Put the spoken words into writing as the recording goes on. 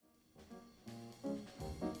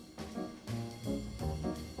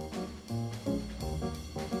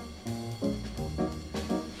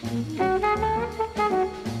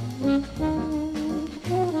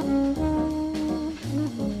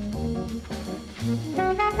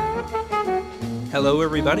Hello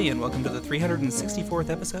everybody, and welcome to the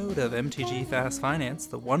 364th episode of MTG Fast Finance,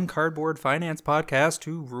 the one cardboard finance podcast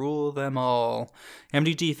to rule them all.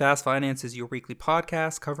 MTG Fast Finance is your weekly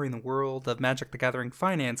podcast covering the world of Magic the Gathering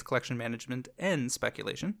finance, collection management, and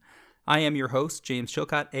speculation. I am your host, James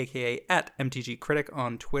Chilcott, aka at MTG Critic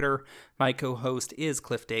on Twitter. My co-host is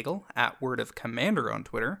Cliff Daigle, at Word of Commander on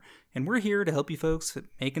Twitter, and we're here to help you folks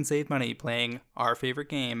make and save money playing our favorite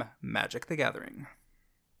game, Magic the Gathering.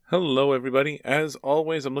 Hello everybody. As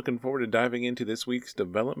always, I'm looking forward to diving into this week's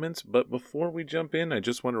developments, but before we jump in, I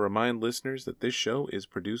just want to remind listeners that this show is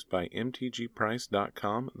produced by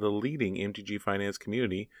MTGPrice.com, the leading MTG finance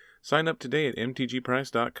community. Sign up today at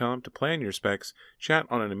MTGPrice.com to plan your specs, chat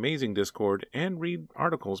on an amazing Discord, and read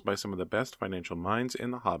articles by some of the best financial minds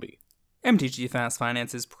in the hobby. MTG Fast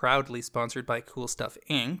Finance is proudly sponsored by Cool Stuff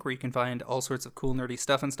Inc., where you can find all sorts of cool nerdy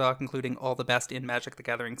stuff in stock, including all the best in Magic the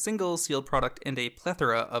Gathering singles, sealed product, and a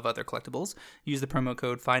plethora of other collectibles. Use the promo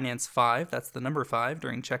code FINANCE5, that's the number 5,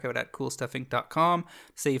 during checkout at CoolStuffInc.com.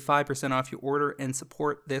 Save 5% off your order and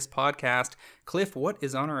support this podcast. Cliff, what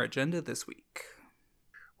is on our agenda this week?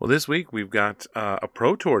 Well, this week we've got a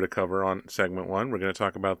Pro Tour to cover on segment 1. We're going to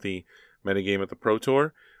talk about the metagame at the Pro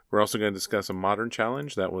Tour. We're also going to discuss a modern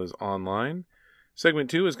challenge that was online. Segment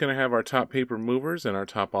 2 is going to have our top paper movers and our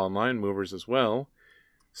top online movers as well.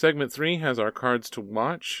 Segment 3 has our cards to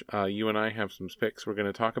watch. You and I have some picks we're going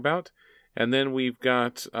to talk about. And then we've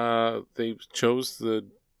got, they chose the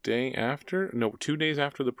day after, 2 days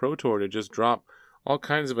after the Pro Tour to just drop all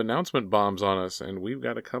kinds of announcement bombs on us. And we've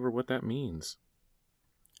got to cover what that means.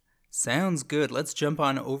 Sounds good. Let's jump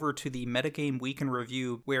on over to the Metagame Week in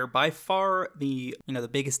Review, where by far the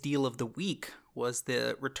biggest deal of the week was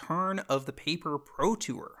the return of the Paper Pro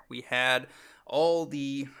Tour. We had all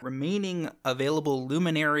the remaining available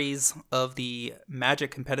luminaries of the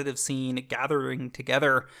Magic competitive scene gathering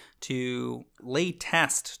together to lay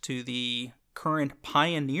test to the current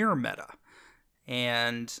Pioneer meta.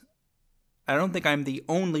 And I don't think I'm the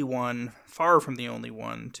only one, far from the only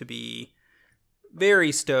one, to be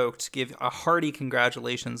very stoked to give a hearty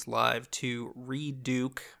congratulations live to Reed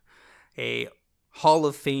Duke, a Hall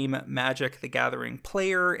of Fame Magic the Gathering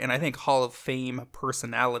player, and I think Hall of Fame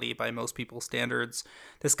personality by most people's standards.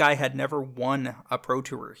 This guy had never won a Pro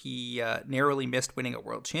Tour. He narrowly missed winning a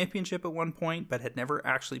World Championship at one point, but had never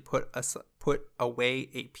actually put away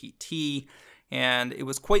a PT. And it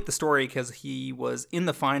was quite the story because he was in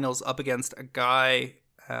the finals up against a guy,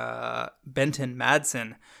 Benton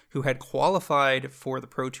Madsen, who had qualified for the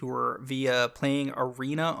Pro Tour via playing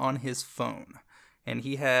Arena on his phone. And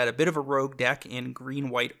he had a bit of a rogue deck in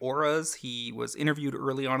green-white auras. He was interviewed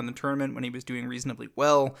early on in the tournament when he was doing reasonably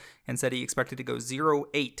well and said he expected to go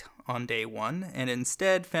 0-8 on day one, and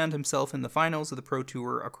instead found himself in the finals of the Pro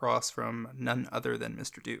Tour across from none other than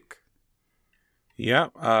Mr. Duke.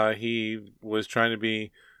 Yeah, he was trying to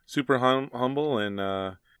be super humble,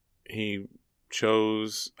 and he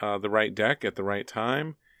chose the right deck at the right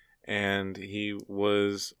time, and he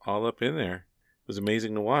was all up in there. It was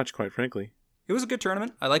amazing to watch, quite frankly. It was a good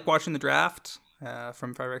tournament. I like watching the draft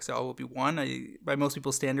from 5x All Will Be One. By most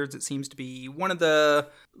people's standards, it seems to be one of the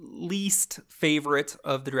least favorite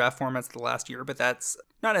of the draft formats of the last year, but that's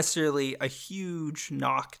not necessarily a huge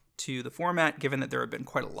knock to the format, given that there have been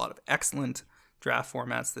quite a lot of excellent draft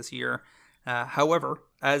formats this year. However,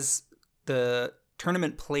 as the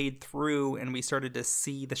tournament played through and we started to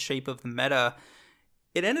see the shape of the meta,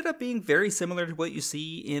 it ended up being very similar to what you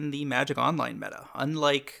see in the Magic Online meta.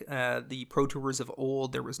 Unlike the Pro Tours of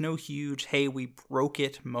old, there was no huge, hey, we broke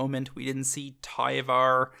it moment. We didn't see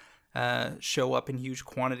Tyvar show up in huge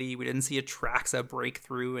quantity. We didn't see a Traxa break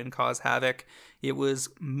through and cause havoc. It was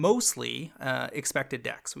mostly expected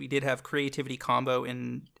decks. We did have Creativity Combo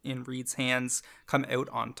in Reed's hands come out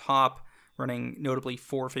on top, running notably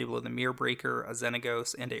 4 Fable of the Mirror Breaker, a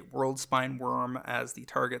Xenagos, and a World Spine Worm as the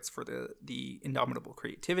targets for the Indomitable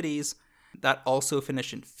Creativities. That also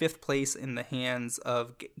finished in 5th place in the hands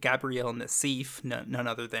of Gabriel Nassif, none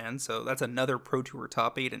other than. So that's another Pro Tour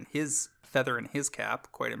top 8 and his feather in his cap.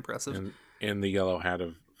 Quite impressive. In the Yellow Hat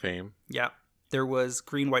of Fame. Yeah. There was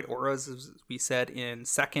Green-White Auras, as we said, in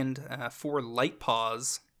 2nd, 4 Light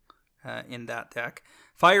Paws in that deck.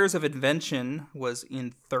 Fires of Invention was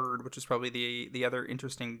in 3rd, which is probably the other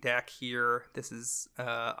interesting deck here. This is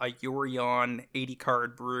a Yorion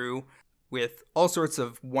 80-card brew with all sorts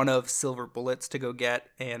of one-of silver bullets to go get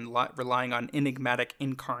and relying on Enigmatic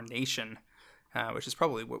Incarnation, which is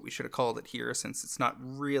probably what we should have called it here, since it's not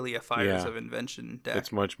really a Fires of Invention deck.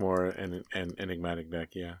 It's much more an enigmatic deck,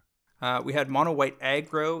 yeah. We had Mono White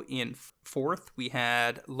Aggro in 4th. We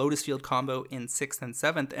had Lotus Field Combo in 6th and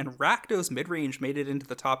 7th. And Rakdos Midrange made it into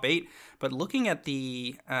the top 8. But looking at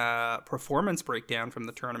the performance breakdown from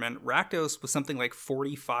the tournament, Rakdos was something like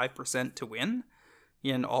 45% to win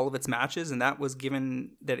in all of its matches. And that was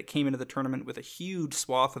given that it came into the tournament with a huge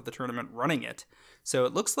swath of the tournament running it. So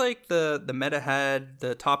it looks like the meta had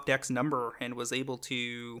the top deck's number and was able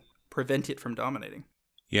to prevent it from dominating.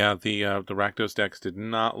 Yeah, the Rakdos decks did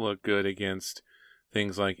not look good against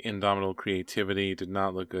things like Indomitable Creativity, did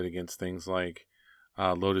not look good against things like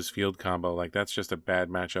Lotus Field Combo. Like, that's just a bad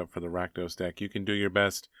matchup for the Rakdos deck. You can do your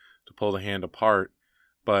best to pull the hand apart,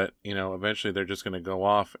 but, eventually they're just going to go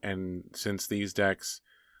off, and since these decks,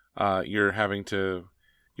 your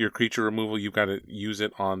creature removal, you've got to use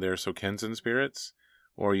it on their Sokensen spirits,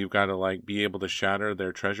 or you've got to, be able to shatter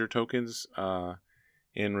their treasure tokens,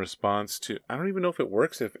 in response to, I don't even know if it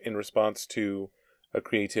works if in response to a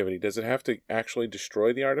creativity. Does it have to actually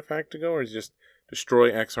destroy the artifact to go, or is it just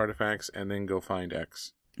destroy X artifacts and then go find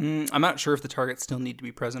X? I'm not sure if the targets still need to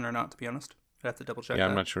be present or not, to be honest. I'd have to double check that.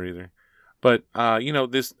 I'm not sure either. But,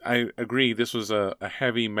 this, I agree, this was a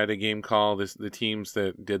heavy metagame call. The teams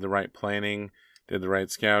that did the right planning, did the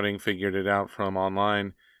right scouting, figured it out from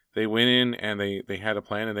online, they went in and they had a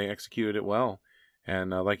plan and they executed it well.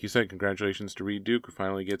 And like you said, congratulations to Reed Duke, who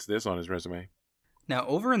finally gets this on his resume. Now,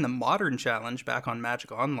 over in the Modern Challenge back on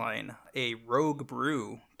Magic Online, a Rogue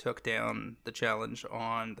Brew took down the challenge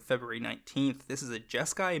on February 19th. This is a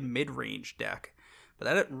Jeskai mid-range deck, but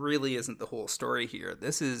that really isn't the whole story here.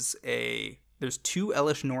 There's 2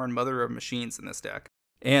 Elesh Norn Mother of Machines in this deck,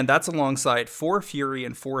 and that's alongside 4 Fury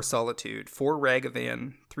and 4 Solitude, 4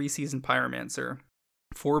 Ragavan, 3 Seasoned Pyromancer,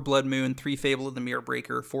 4 Blood Moon, 3 Fable of the Mirror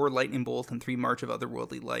Breaker, 4 Lightning Bolt, and 3 March of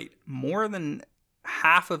Otherworldly Light. More than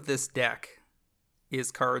half of this deck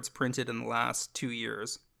is cards printed in the last 2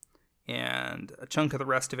 years, and a chunk of the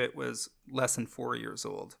rest of it was less than 4 years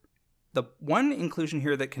old. The one inclusion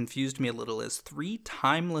here that confused me a little is 3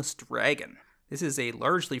 Timeless Dragon. This is a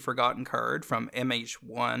largely forgotten card from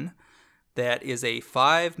MH1 that is a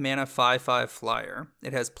 5 mana 5/5 flyer.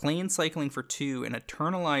 It has Plane Cycling for 2 and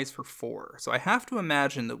Eternalize for 4. So I have to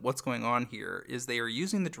imagine that what's going on here is they are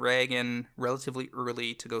using the dragon relatively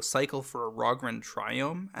early to go cycle for a Rogran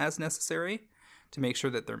Triome as necessary to make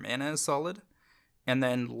sure that their mana is solid. And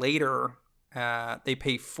then later, they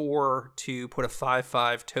pay 4 to put a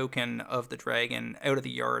 5/5 token of the dragon out of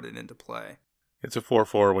the yard and into play. It's a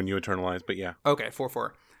 4/4 when you Eternalize, but yeah. Okay,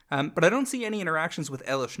 4/4. But I don't see any interactions with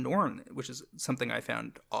Elesh Norn, which is something I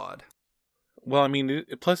found odd. Well, I mean,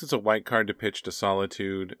 plus it's a white card to pitch to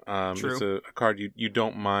Solitude. True. It's a card you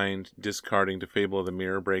don't mind discarding to Fable of the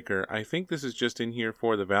Mirror Breaker. I think this is just in here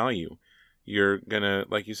for the value. You're going to,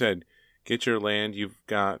 like you said, get your land. You've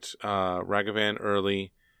got Ragavan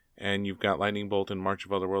early, and you've got Lightning Bolt and March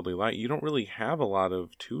of Otherworldly Light. You don't really have a lot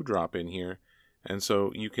of 2-drop in here. And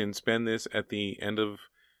so you can spend this at the end of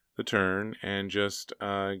the turn and just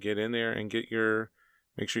get in there and make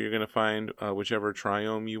sure you're going to find whichever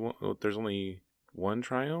Triome you want. Oh, there's only one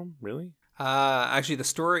Triome, really? Actually, the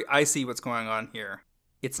story, I see what's going on here.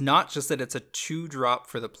 It's not just that it's a 2-drop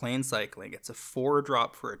for the Plane Cycling, it's a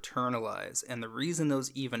 4-drop for Eternalize. And the reason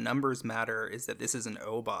those even numbers matter is that this is an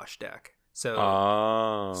Obosh deck.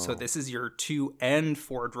 So this is your 2 and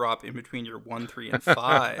 4-drop in between your 1, 3, and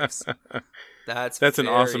 5s. That's an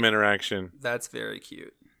awesome interaction. That's very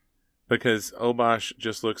cute. Because Obosh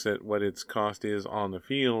just looks at what its cost is on the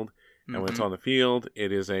field, and when it's on the field,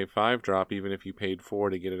 it is a 5-drop, even if you paid 4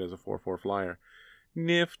 to get it as a 4/4 flyer.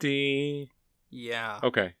 Nifty. Yeah.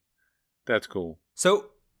 Okay. That's cool.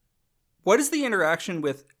 So, what is the interaction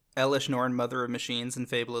with Elesh Norn, Mother of Machines, and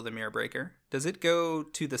Fable of the Mirror Breaker? Does it go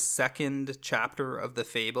to the second chapter of the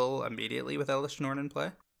Fable immediately with Elesh Norn in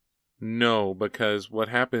play? No, because what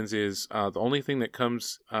happens is the only thing that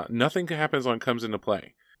comes... nothing happens on comes into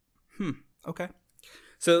play. Okay.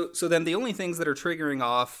 So then the only things that are triggering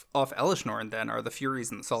off Elesh Norn then are the Furies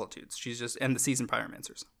and the Solitudes. And the Seasoned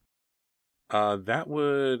Pyromancers. That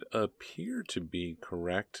would appear to be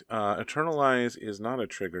correct. Eternalize is not a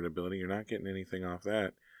triggered ability. You're not getting anything off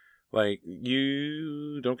that. Like,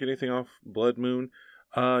 you don't get anything off Blood Moon.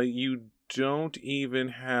 You don't even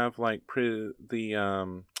have, like,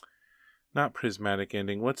 not Prismatic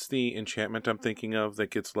Ending. What's the enchantment I'm thinking of that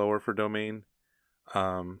gets lower for Domain?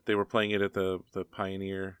 They were playing it at the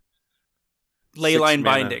Pioneer. Leyline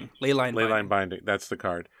Binding. Leyline Binding. That's the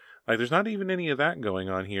card. Like, there's not even any of that going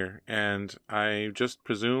on here. And I just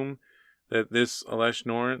presume that this Elesh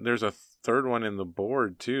Norn, there's a third one in the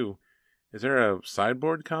board, too. Is there a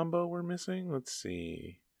sideboard combo we're missing? Let's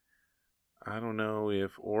see. I don't know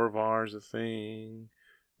if Orvar's a thing.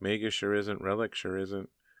 Magus sure isn't. Relic sure isn't.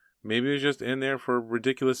 Maybe it was just in there for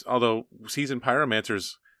ridiculous. Although Seasoned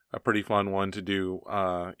Pyromancer's a pretty fun one to do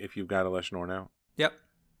if you've got a Lesh Norn out. Yep.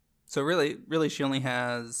 So really, she only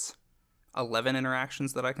has 11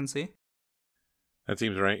 interactions that I can see. That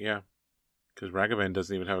seems right, yeah. Because Ragavan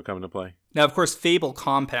doesn't even have it come into play. Now, of course, Fable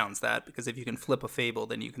compounds that, because if you can flip a Fable,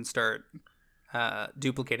 then you can start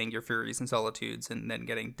duplicating your Furies and Solitudes and then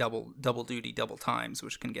getting double duty, double times,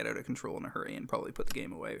 which can get out of control in a hurry and probably put the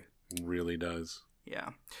game away. Really does. Yeah.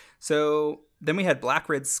 So then we had Black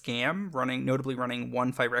Red Scam, notably running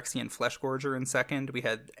one Phyrexian Fleshgorger in second. We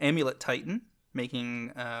had Amulet Titan,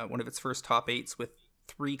 making one of its first top 8s with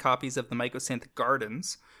 3 copies of the Mycosynth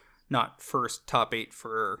Gardens. Not first top 8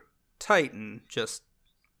 for Titan, just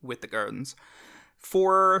with the Gardens.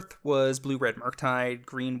 Fourth was Blue-Red Murktide.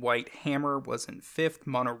 Green-White Hammer was in fifth.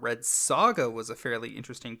 Mono-Red Saga was a fairly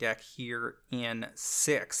interesting deck here in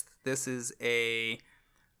sixth. This is a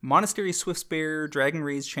Monastery Swiftspear, Dragon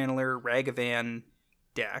Ray's Channeler, Ragavan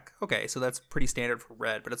deck. Okay, so that's pretty standard for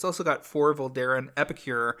red, but it's also got 4 Voldaran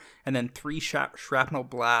Epicure, and then 3 Shrapnel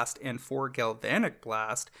Blast and 4 Galvanic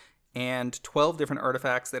Blast, and 12 different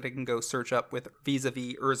artifacts that it can go search up with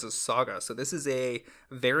vis-a-vis Urza's Saga. So this is a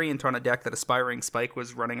variant on a deck that Aspiring Spike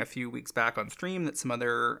was running a few weeks back on stream that some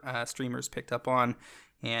other streamers picked up on,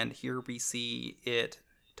 and here we see it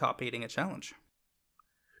top-8ing a challenge.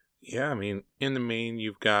 Yeah, I mean, in the main,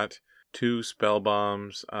 you've got 2 Spell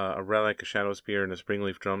Bombs, a Relic, a Shadow Spear, and a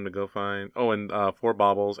Springleaf Drum to go find. Oh, and 4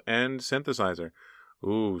 Baubles and Synthesizer.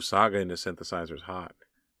 Ooh, Saga into Synthesizer's hot.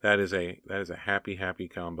 That is a happy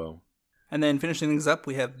combo. And then finishing things up,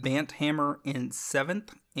 we have Bant Hammer in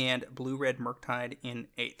 7th and Blue-Red Murktide in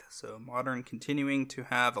 8th. So Modern continuing to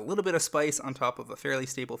have a little bit of spice on top of a fairly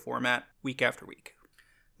stable format week after week.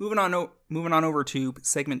 Moving on over to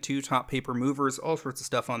Segment 2, Top Paper Movers, all sorts of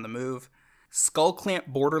stuff on the move.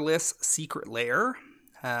 Skullclamp Borderless Secret Lair.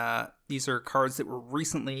 These are cards that were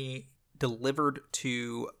recently delivered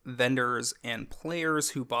to vendors and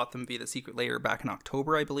players who bought them via the Secret Lair back in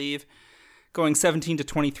October, I believe. Going 17 to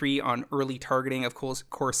 23 on early targeting. Of course,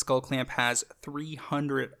 Skullclamp has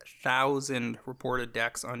 300,000 reported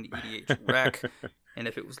decks on EDH Rec. And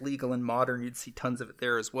if it was legal in Modern, you'd see tons of it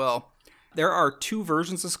there as well. There are 2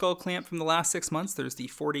 versions of Skullclamp from the last 6 months. There's the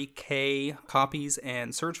 40k copies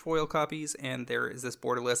and Surge Foil copies, and there is this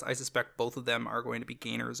Borderless. I suspect both of them are going to be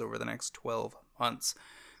gainers over the next 12 months.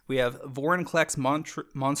 We have Vorinclex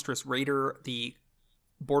Monstrous Raider, the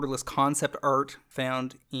Borderless concept art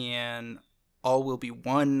found in All Will Be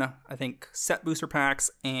One, I think, set booster packs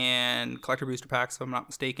and collector booster packs, if I'm not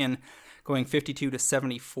mistaken, going 52 to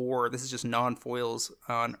 74. This is just non-foils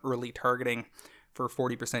on early targeting for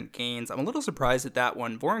 40% gains. I'm a little surprised at that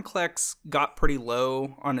one. Vorinclex got pretty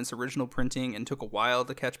low on its original printing and took a while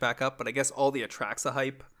to catch back up, but I guess all the Atraxa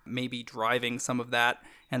hype may be driving some of that,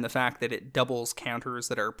 and the fact that it doubles counters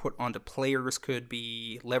that are put onto players could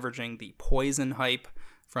be leveraging the poison hype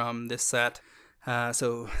from this set.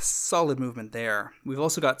 So solid movement there. We've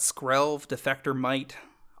also got Skrelv Defector Might,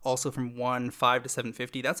 also from 1.5 to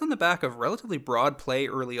 750. That's on the back of relatively broad play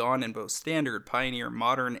early on in both Standard, Pioneer,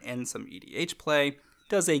 Modern, and some EDH play.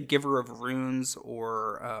 Does a Giver of Runes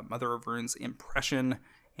or Mother of Runes impression,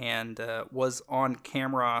 and was on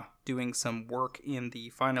camera doing some work in the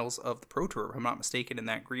finals of the Pro Tour, if I'm not mistaken, in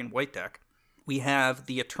that green-white deck. We have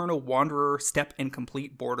the Eternal Wanderer Step and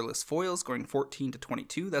Complete Borderless Foils going 14 to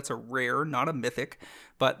 22. That's a rare, not a mythic,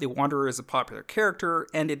 but the Wanderer is a popular character,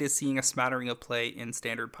 and it is seeing a smattering of play in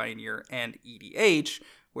Standard, Pioneer, and EDH,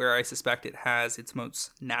 where I suspect it has its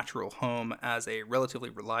most natural home as a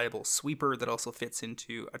relatively reliable sweeper that also fits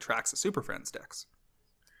into Atraxa Super Friends decks.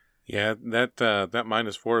 Yeah, that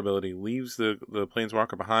 -4 ability leaves the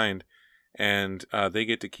Planeswalker behind, and they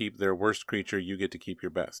get to keep their worst creature, you get to keep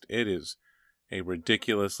your best. It is a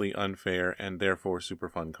ridiculously unfair and therefore super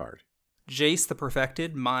fun card. Jace the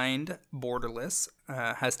Perfected Mind Borderless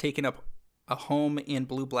has taken up a home in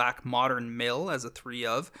Blue-Black Modern Mill as a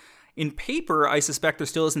 3-of. In paper, I suspect there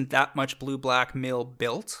still isn't that much Blue-Black Mill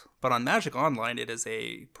built, but on Magic Online, it is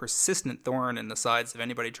a persistent thorn in the sides of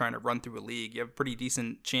anybody trying to run through a league. You have a pretty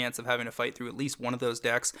decent chance of having to fight through at least one of those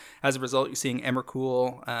decks. As a result, you're seeing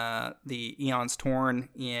Emrakul, the Eon's Torn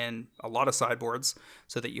in a lot of sideboards,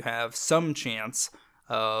 so that you have some chance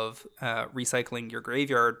of recycling your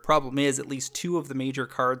graveyard. Problem is, at least 2 of the major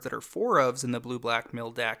cards that are 4-ofs in the Blue-Black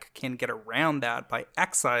Mill deck can get around that by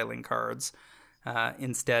exiling cards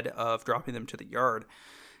instead of dropping them to the yard.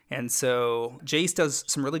 And so Jace does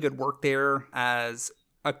some really good work there as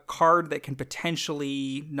a card that can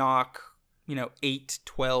potentially knock, 8,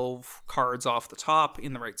 12 cards off the top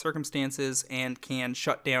in the right circumstances and can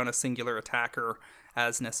shut down a singular attacker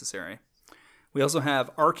as necessary. We also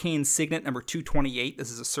have Arcane Signet number 228. This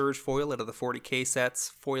is a Surge foil out of the 40k sets.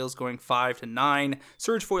 Foils going 5 to 9.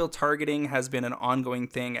 Surge foil targeting has been an ongoing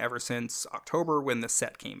thing ever since October when the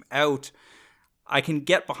set came out. I can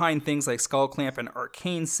get behind things like Skull Clamp and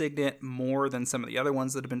Arcane Signet more than some of the other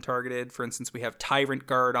ones that have been targeted. For instance, we have Tyrant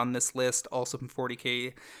Guard on this list, also from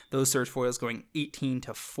 40k. Those Surge foils going 18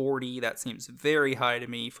 to 40. That seems very high to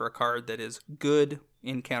me for a card that is good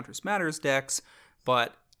in Counters Matters decks,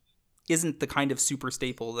 but isn't the kind of super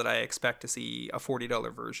staple that I expect to see a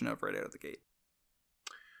 $40 version of right out of the gate.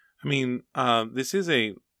 I mean, this is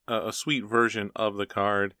a sweet version of the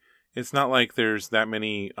card. It's not like there's that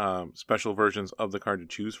many special versions of the card to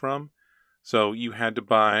choose from. So you had to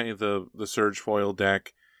buy the Surge foil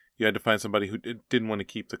deck. You had to find somebody who didn't want to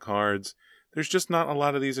keep the cards. There's just not a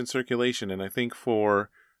lot of these in circulation. And I think for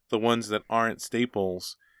the ones that aren't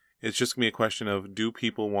staples, it's just going to be a question of, do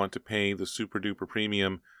people want to pay the super duper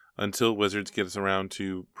premium until Wizards gets around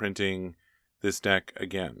to printing this deck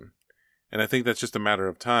again? And I think that's just a matter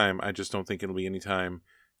of time. I just don't think it'll be any time,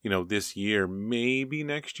 this year, maybe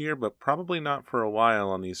next year, but probably not for a while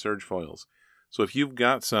on these Surge foils. So if you've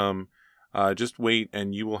got some, just wait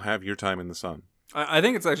and you will have your time in the sun. I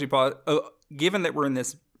think it's actually given that we're in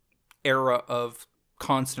this era of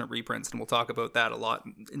constant reprints, and we'll talk about that a lot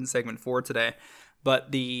in segment 4 today,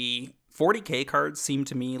 but the 40k cards seem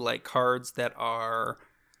to me like cards that are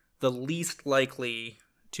the least likely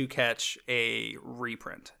to catch a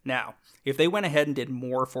reprint. Now, if they went ahead and did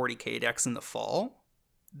more 40k decks in the fall,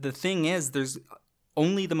 the thing is, there's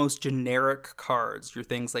only the most generic cards, your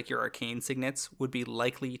things like your Arcane Signets, would be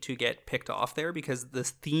likely to get picked off there because the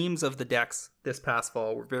themes of the decks this past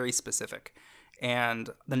fall were very specific. And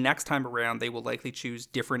the next time around, they will likely choose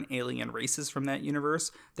different alien races from that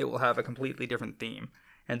universe that will have a completely different theme.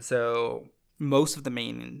 And so most of the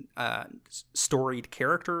main storied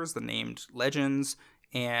characters, the named legends,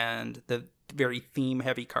 and the very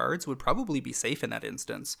theme-heavy cards would probably be safe in that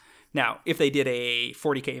instance. Now, if they did a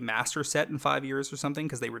 40k master set in 5 years or something,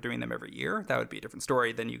 because they were doing them every year, that would be a different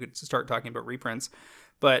story. Then you could start talking about reprints.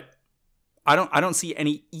 But I don't see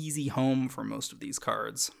any easy home for most of these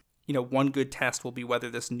cards. One good test will be whether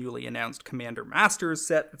this newly announced Commander Masters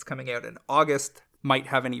set that's coming out in August might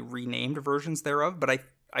have any renamed versions thereof. But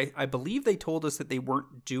I believe they told us that they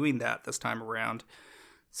weren't doing that this time around.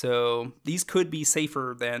 So these could be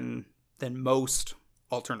safer than most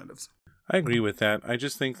alternatives. I agree with that. I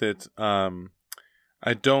just think that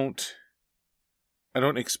I don't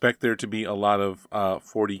expect there to be a lot of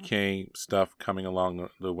 40k stuff coming along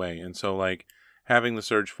the way. And so like having the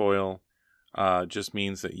Surge foil just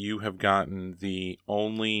means that you have gotten the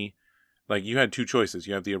only, like you had two choices.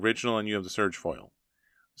 You have the original and you have the Surge foil.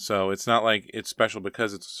 So it's not like it's special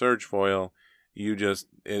because it's a Surge foil. You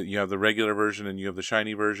have the regular version and you have the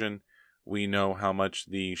shiny version. We know how much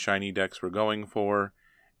the shiny decks were going for,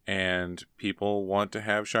 and people want to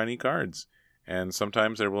have shiny cards. And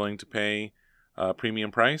sometimes they're willing to pay a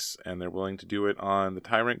premium price, and they're willing to do it on the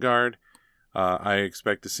Tyrant Guard. I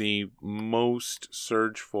expect to see most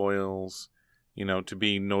Surge foils, to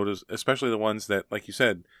be noticed, especially the ones that, like you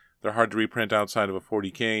said, they're hard to reprint outside of a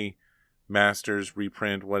 40k Masters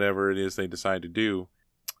reprint, whatever it is they decide to do.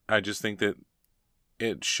 I just think that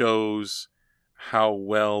it shows how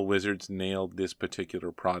well Wizards nailed this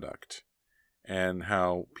particular product and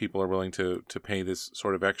how people are willing to pay this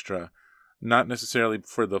sort of extra, not necessarily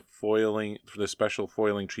for the special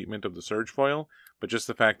foiling treatment of the Surge foil, but just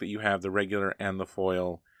the fact that you have the regular and the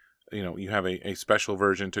foil, you have a special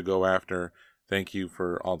version to go after. Thank you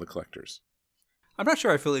for all the collectors. I'm not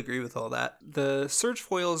sure I fully agree with all that. The Surge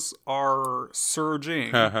foils are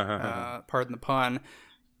surging, pardon the pun,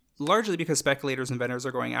 largely because speculators and vendors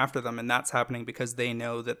are going after them, and that's happening because they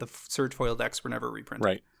know that the Surge foil decks were never reprinted.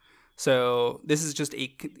 Right. So this is just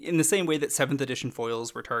in the same way that 7th edition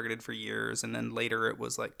foils were targeted for years, and then later it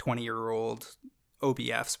was like 20-year-old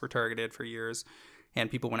OBFs were targeted for years,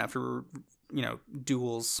 and people went after,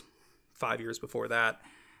 duels 5 years before that.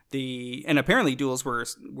 And apparently duels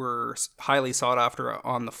were highly sought after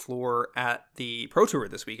on the floor at the Pro Tour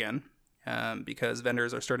this weekend. Because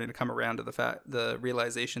vendors are starting to come around to the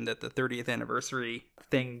realization that the 30th anniversary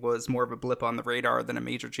thing was more of a blip on the radar than a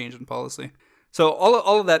major change in policy. So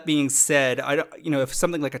all of that being said, if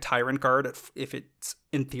something like a Tyrant Guard, if it's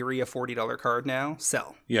in theory a $40 card now,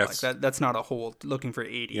 sell. Yes, like that's not a hold looking for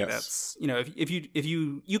 80. Yes. That's if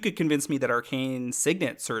you could convince me that Arcane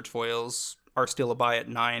Signet Surge foils are still a buy at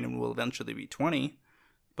 9 and will eventually be 20,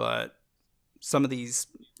 but some of these,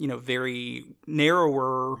 very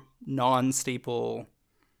narrower, non-staple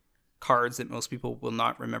cards that most people will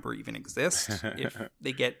not remember even exist, if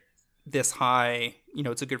they get this high,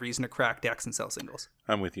 it's a good reason to crack decks and sell singles.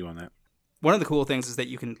 I'm with you on that. One of the cool things is that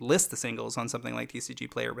you can list the singles on something like TCG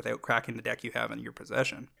Player without cracking the deck you have in your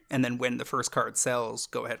possession. And then when the first card sells,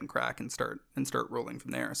 go ahead and crack and start rolling from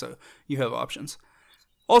there. So you have options.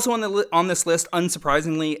 Also on this list,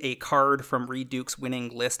 unsurprisingly, a card from Reed Duke's winning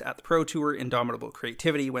list at the Pro Tour, Indomitable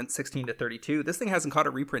Creativity, went 16-32. This thing hasn't caught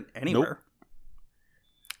a reprint anywhere.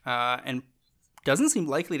 Nope. And doesn't seem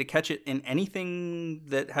likely to catch it in anything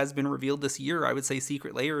that has been revealed this year. I would say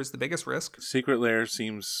Secret Lair is the biggest risk. Secret Lair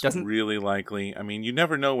seems really likely. I mean, you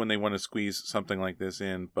never know when they want to squeeze something like this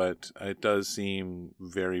in, but it does seem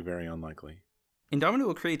very, very unlikely.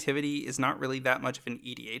 Indomitable Creativity is not really that much of an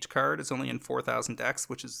EDH card. It's only in 4,000 decks,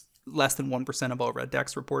 which is less than 1% of all red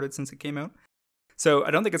decks reported since it came out. So I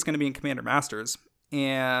don't think it's going to be in Commander Masters,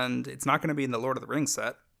 and it's not going to be in the Lord of the Rings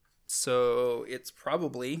set. So it's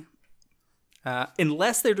probably...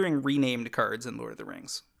 unless they're doing renamed cards in Lord of the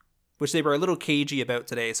Rings, which they were a little cagey about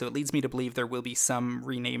today, so it leads me to believe there will be some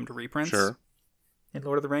renamed reprints in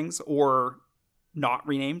Lord of the Rings, or not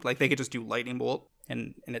renamed. Like, they could just do Lightning Bolt,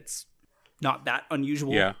 and it's not that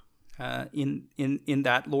unusual in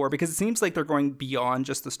that lore, because it seems like they're going beyond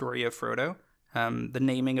just the story of Frodo. The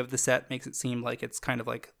naming of the set makes it seem like it's kind of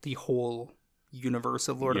like the whole universe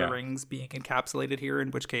of Lord of the Rings being encapsulated here,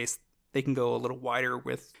 in which case they can go a little wider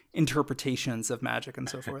with interpretations of magic and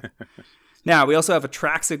so forth. Now, we also have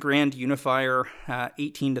Atraxa Grand Unifier,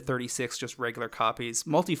 18-36, just regular copies.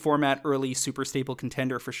 Multi-format, early, super staple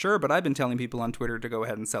contender for sure, but I've been telling people on Twitter to go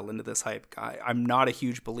ahead and sell into this hype. I'm not a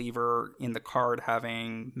huge believer in the card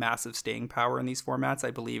having massive staying power in these formats.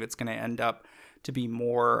 I believe it's going to end up to be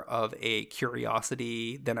more of a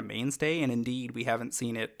curiosity than a mainstay, and indeed, we haven't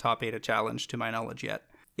seen it top 8 a challenge to my knowledge yet.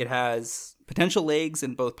 It has potential legs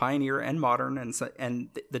in both Pioneer and Modern, and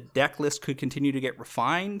the deck list could continue to get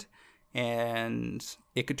refined, and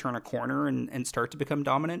it could turn a corner and start to become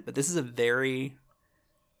dominant. But this is a very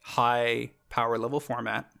high power level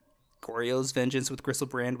format. Goryo's Vengeance with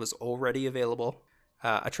Gristlebrand was already available.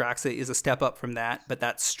 Atraxa is a step up from that, but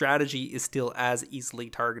that strategy is still as easily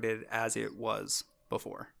targeted as it was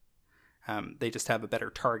before. They just have a better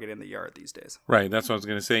target in the yard these days. Right. That's what I was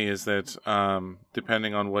going to say, is that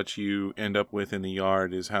depending on what you end up with in the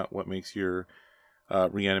yard is what makes your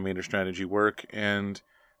Reanimator strategy work. And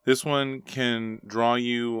this one can draw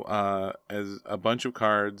you as a bunch of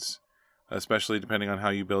cards, especially depending on how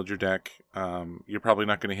you build your deck. You're probably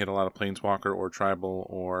not going to hit a lot of Planeswalker or Tribal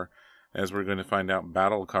or, as we're going to find out,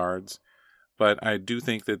 Battle cards. But I do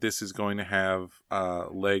think that this is going to have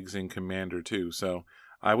legs in Commander too. So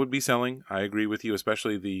I would be selling. I agree with you,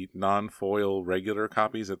 especially the non-foil regular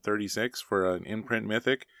copies at 36 for an in-print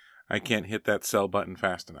Mythic. I can't hit that sell button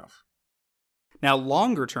fast enough. Now,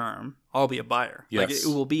 longer term, I'll be a buyer. Yes. Like,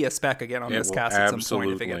 it will be a spec again on this cast at some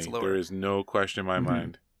point if it gets lower. There is no question in my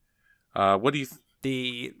mind. What do you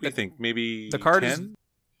think? Maybe the card 10? Is,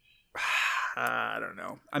 I don't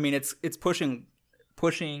know. I mean, it's pushing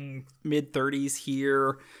mid-30s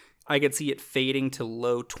here. I could see it fading to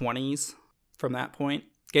low 20s from that point.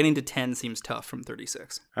 Getting to 10 seems tough from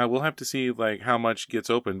 36. We'll have to see how much gets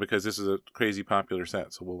open, because this is a crazy popular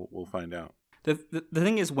set, so we'll find out. The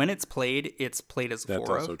thing is, when it's played as a 4-of. That's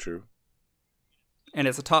also true. And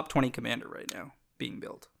it's a top 20 commander right now being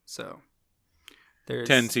built. So there's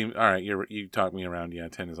 10 seems all right. You talked me around. Yeah,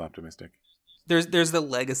 10 is optimistic. There's the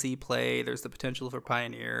legacy play. There's the potential for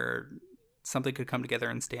Pioneer. Something could come together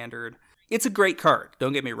in Standard. It's a great card.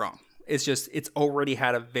 Don't get me wrong. It's just, it's already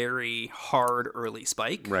had a very hard early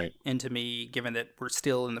spike. Right. And to me, given that we're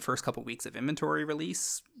still in the first couple weeks of inventory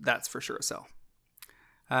release, that's for sure a sell.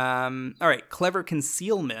 All right. Clever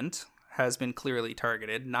Concealment has been clearly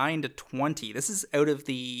targeted. 9-20. This is out of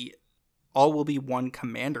the All Will Be One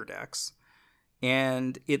Commander decks.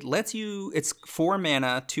 And it lets you, it's 4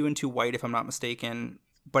 mana, 2 and 2 white, if I'm not mistaken,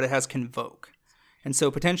 but it has Convoke. And so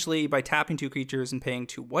potentially by tapping 2 creatures and paying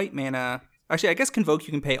 2 white mana, actually, I guess Convoke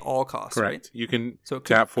you can pay all costs, correct. Right? You can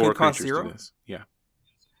tap 4 creatures to this. Yeah.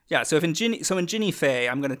 Yeah, so in Ginny Fae,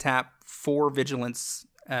 I'm going to tap 4 Vigilance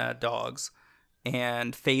dogs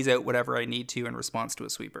and phase out whatever I need to in response to a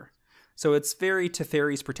sweeper. So it's very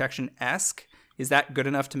Teferi's Protection-esque. Is that good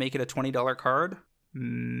enough to make it a $20 card?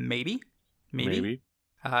 Maybe.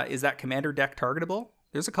 Is that Commander deck targetable?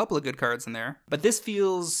 There's a couple of good cards in there. But this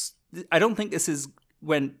feels... I don't think this is...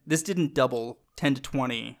 when this didn't double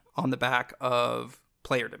 10-20 on the back of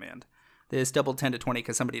player demand. This doubled 10-20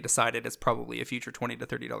 because somebody decided it's probably a future $20 to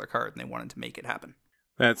 $30 card and they wanted to make it happen.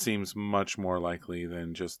 That seems much more likely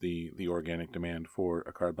than just the organic demand for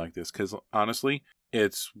a card like this. Because honestly,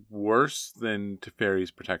 it's worse than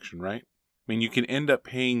Teferi's Protection, right? I mean, you can end up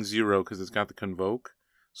paying 0 because it's got the Convoke.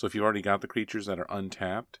 So if you've already got the creatures that are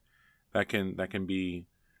untapped, that can be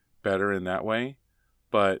better in that way.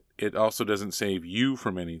 But it also doesn't save you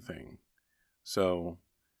from anything. So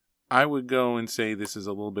I would go and say this is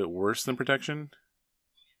a little bit worse than protection.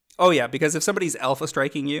 Oh yeah, because if somebody's alpha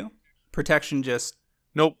striking you, protection just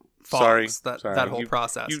Nope. fogs Sorry. that whole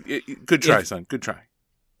process. Good try, son. Good try.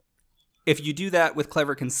 If you do that with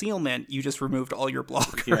Clever Concealment, you just removed all your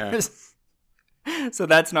blockers. Yeah. So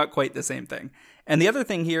that's not quite the same thing. And the other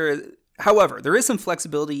thing here is, however, there is some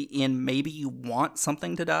flexibility in maybe you want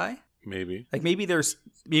something to die. Maybe. Like maybe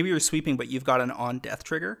you're sweeping, but you've got an on-death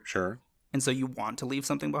trigger. Sure. And so you want to leave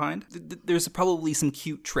something behind. There's probably some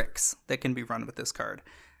cute tricks that can be run with this card.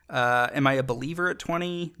 Am I a believer at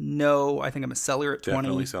 20? No, I think I'm a seller at 20.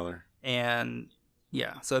 Definitely seller. And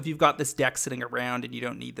yeah, so if you've got this deck sitting around and you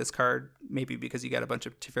don't need this card, maybe because you got a bunch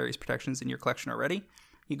of Teferi's Protections in your collection already,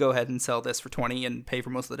 you go ahead and sell this for 20 and pay for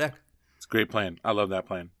most of the deck. It's a great plan. I love that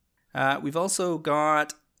plan. We've also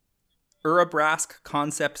got Urabrask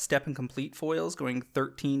Concept Step and Complete foils going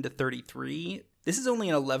 13 to 33. This is only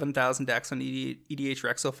an 11,000 decks on EDH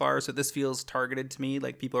Rec so far, so this feels targeted to me.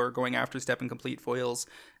 Like people are going after Step and Complete foils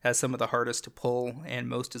as some of the hardest to pull and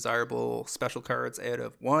most desirable special cards out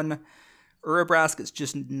of one. Urabrask is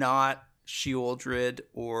just not Sheoldred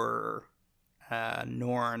or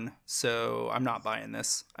Norn, so I'm not buying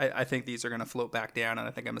this. I think these are going to float back down, and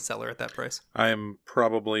I think I'm a seller at that price. I am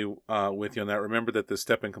probably with you on that. Remember that the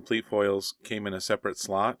Step and Complete foils came in a separate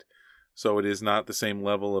slot, so it is not the same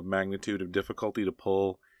level of magnitude of difficulty to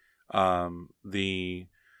pull the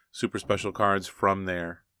super special cards from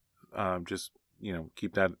there. Just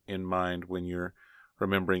keep that in mind when you're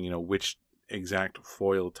remembering which exact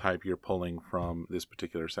foil type you're pulling from this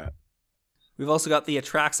particular set. We've also got the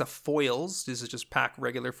Atraxa foils. This is just pack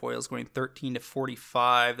regular foils going 13 to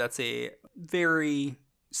 45. That's a very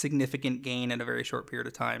significant gain in a very short period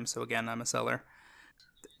of time. So again, I'm a seller.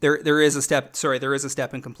 There is a step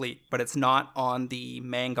and complete, but it's not on the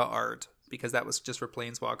manga art because that was just for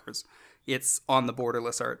Planeswalkers. It's on the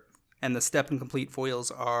borderless art. And the step and complete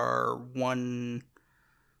foils are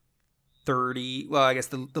 130. Well, I guess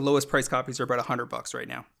the lowest price copies are about $100 right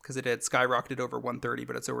now because it had skyrocketed over 130,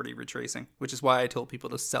 but it's already retracing, which is why I told people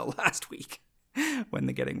to sell last week when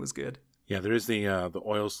the getting was good. Yeah, there is the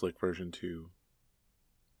oil slick version too,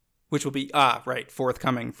 which will be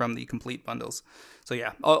forthcoming from the complete bundles. So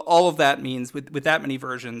yeah, all of that means with that many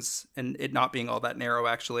versions and it not being all that narrow,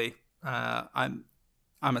 actually, I'm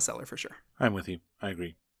a seller for sure. I'm with you. I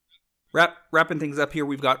agree. Wrapping things up here,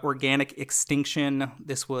 we've got Organic Extinction.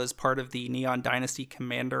 This was part of the Neon Dynasty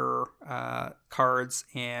Commander cards,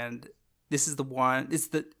 and this is the one. It's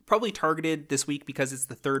probably targeted this week because it's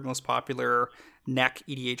the third most popular NEC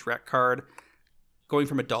EDH Rec card, going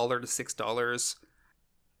from $1 to $6.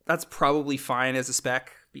 That's probably fine as a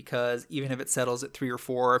spec because even if it settles at 3 or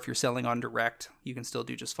 4, if you're selling on direct, you can still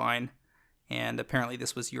do just fine. And apparently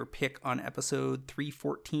this was your pick on episode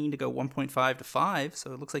 314 to go 1.5 to 5,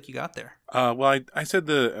 so it looks like you got there. Well, I said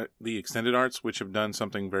the extended arts, which have done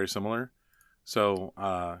something very similar. So,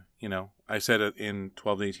 I said it in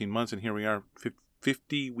 12 to 18 months, and here we are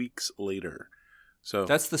 50 weeks later. So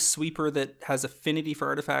that's the sweeper that has affinity for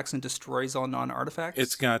artifacts and destroys all non-artifacts?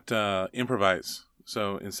 It's got improvise,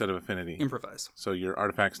 so instead of affinity. Improvise. So your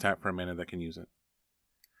artifacts tap for a mana that can use it.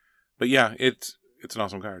 But yeah, it's an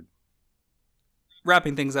awesome card.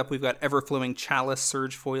 Wrapping things up, we've got Everflowing Chalice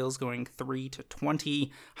Surge foils going 3 to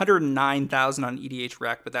 20, 109,000 on EDH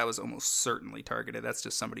Rec, but that was almost certainly targeted. That's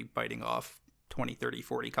just somebody biting off 20, 30,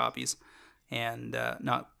 40 copies and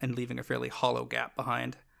leaving a fairly hollow gap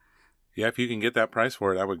behind. Yeah, if you can get that price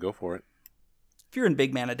for it, I would go for it. If you're in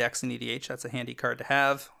big mana decks in EDH, that's a handy card to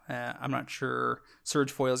have. I'm not sure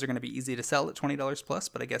Surge foils are going to be easy to sell at $20 plus,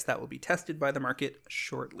 but I guess that will be tested by the market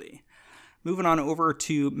shortly. Moving on over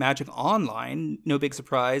to Magic Online, no big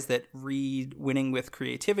surprise that Reed winning with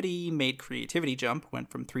Creativity made Creativity jump, went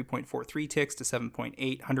from 3.43 ticks to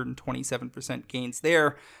 7.8, 127% gains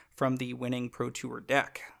there from the winning Pro Tour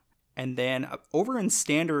deck. And then over in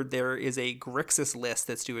Standard, there is a Grixis list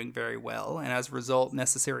that's doing very well, and as a result,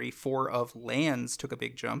 Necessary 4 of lands took a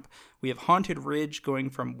big jump. We have Haunted Ridge going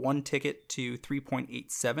from 1 ticket to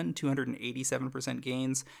 3.87, 287%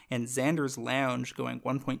 gains, and Xander's Lounge going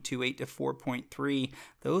 1.28 to 4.3.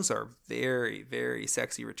 Those are very, very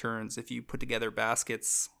sexy returns if you put together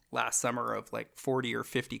baskets last summer of like 40 or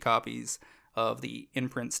 50 copies of the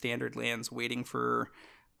in-print Standard lands waiting for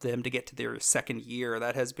them to get to their second year.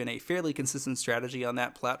 That has been a fairly consistent strategy on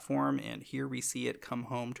that platform, and here we see it come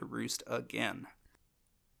home to roost again.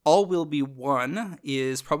 All Will Be One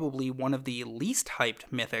is probably one of the least hyped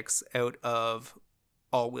mythics out of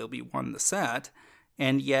All Will Be One the set,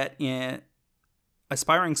 And yet,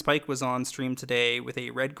 Aspiring Spike was on stream today with a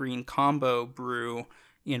red-green combo brew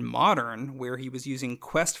in Modern, where he was using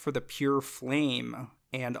Quest for the Pure Flame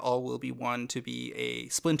and All Will Be One to be a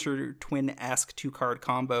Splinter Twin-esque 2-card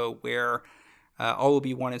combo where All Will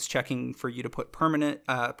Be One is checking for you to put permanent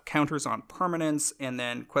counters on permanents, and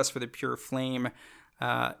then Quest for the Pure Flame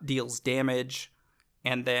deals damage,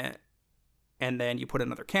 and then you put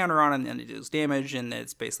another counter on it, and then it deals damage, and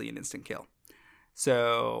it's basically an instant kill.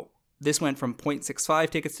 So this went from 0.65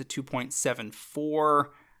 tickets to 2.74.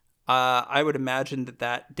 I would imagine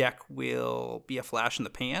that deck will be a flash in the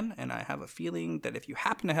pan, and I have a feeling that if you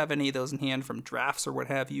happen to have any of those in hand from drafts or what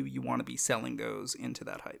have you, you want to be selling those into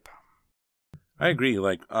that hype. I agree.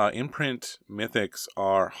 Like, imprint mythics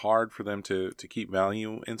are hard for them to keep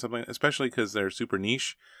value in something, especially because they're super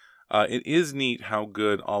niche. It is neat how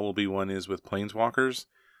good All Will Be One is with Planeswalkers.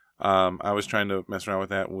 I was trying to mess around with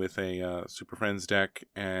that with a Super Friends deck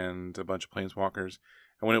and a bunch of Planeswalkers.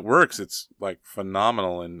 And when it works, it's like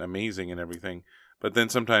phenomenal and amazing and everything. But then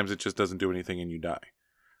sometimes it just doesn't do anything and you die.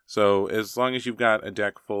 So as long as you've got a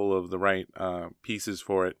deck full of the right pieces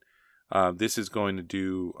for it, this is going to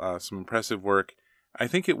do some impressive work. I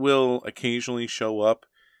think it will occasionally show up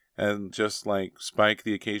and just like spike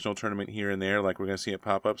the occasional tournament here and there. Like we're going to see it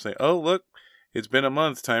pop up, say, oh, look, it's been a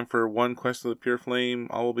month. Time for one Quest of the Pure Flame,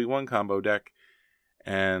 All Will Be One combo deck.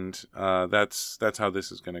 And that's how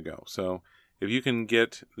this is going to go. So if you can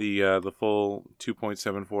get the full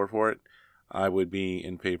 2.74 for it, I would be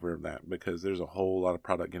in favor of that because there's a whole lot of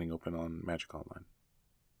product getting open on Magic Online.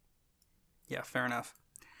 Yeah, fair enough.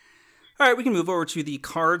 All right, we can move over to the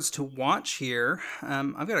cards to watch here.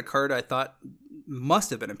 I've got a card I thought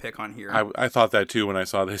must have been a pick on here. I thought that too when I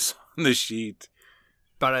saw this on the sheet.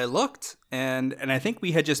 But I looked, and I think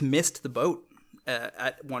we had just missed the boat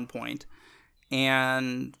at one point.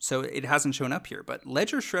 And so it hasn't shown up here. But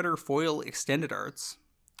Ledger Shredder Foil Extended Arts,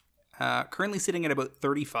 currently sitting at about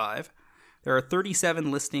 35. There are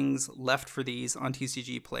 37 listings left for these on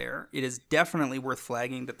TCG Player. It is definitely worth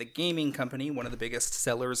flagging that the gaming company, one of the biggest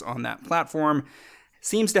sellers on that platform,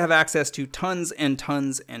 seems to have access to tons and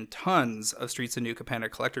tons and tons of Streets of New Capenna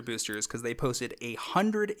collector boosters because they posted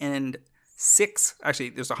 106. Actually,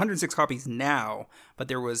 there's 106 copies now, but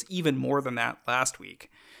there was even more than that last week.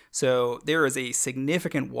 So there is a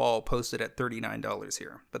significant wall posted at $39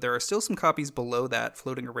 here. But there are still some copies below that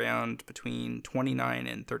floating around between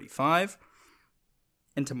 $29 and $35.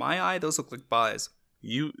 And to my eye, those look like buys.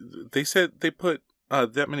 They said they put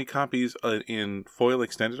that many copies in foil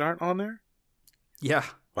extended art on there? Yeah.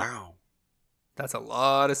 Wow. That's a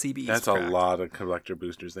lot of CBEs. That's a lot of collector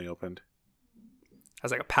boosters they opened.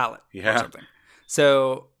 That's like a pallet or something.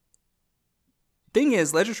 So, thing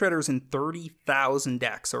is, Ledger Shredder is in 30,000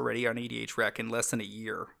 decks already on EDH Rec in less than a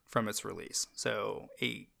year from its release. So,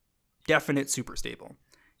 a definite super staple.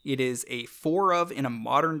 It is a 4 of in a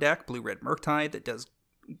modern deck, Blue-Red Murktide, that does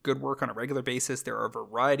good work on a regular basis. There are a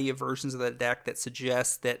variety of versions of the deck that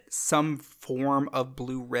suggest that some form of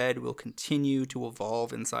blue-red will continue to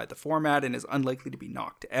evolve inside the format and is unlikely to be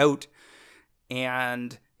knocked out.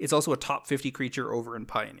 And it's also a top 50 creature over in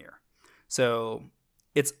Pioneer. So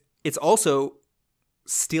it's also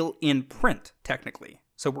still in print, technically.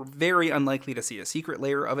 So we're very unlikely to see a secret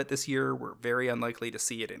layer of it this year. We're very unlikely to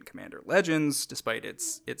see it in Commander Legends, despite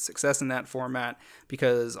its success in that format,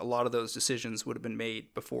 because a lot of those decisions would have been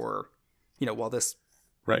made before, while this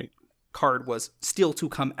card was still to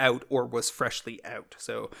come out or was freshly out.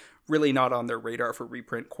 So really not on their radar for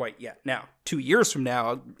reprint quite yet. Now, 2 years from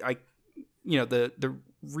now, the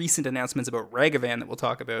recent announcements about Ragavan that we'll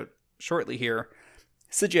talk about shortly here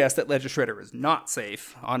suggest that Ledger Shredder is not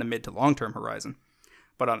safe on a mid to long-term horizon.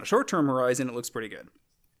 But on a short-term horizon, it looks pretty good.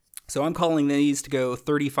 So I'm calling these to go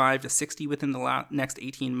 35 to 60 within the next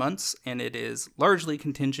 18 months, and it is largely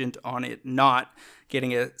contingent on it not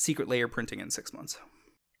getting a secret layer printing in 6 months.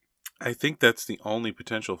 I think that's the only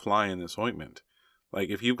potential fly in this ointment. Like,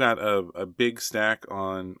 if you've got a big stack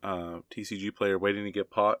on TCG Player waiting to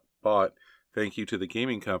get bought, thank you to the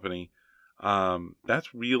gaming company,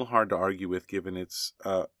 that's real hard to argue with given its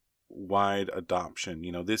wide adoption.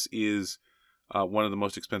 This is one of the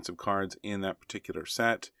most expensive cards in that particular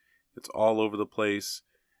set. It's all over the place.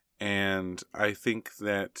 And I think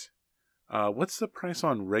that, what's the price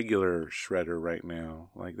on regular Shredder right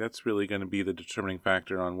now? Like, that's really going to be the determining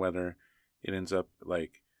factor on whether it ends up,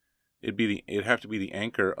 like, it'd have to be the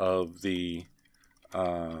anchor of the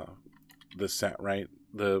set, right?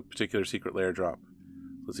 The particular secret layer drop.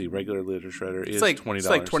 Let's see, regular Ledger Shredder is $20. It's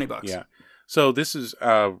like $20. Yeah. So this is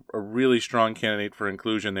a really strong candidate for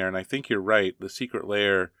inclusion there, and I think you're right. The secret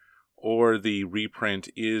layer or the reprint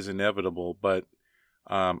is inevitable, but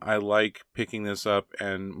I like picking this up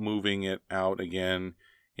and moving it out again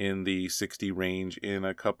in the 60 range in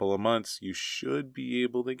a couple of months. You should be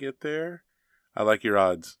able to get there. I like your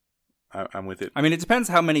odds. I'm with it. I mean, it depends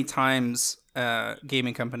how many times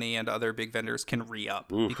Gaming Company and other big vendors can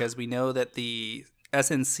re-up. Oof. Because we know that the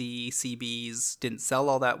SNC CBs didn't sell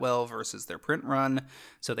all that well versus their print run.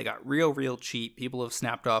 So they got real cheap. People have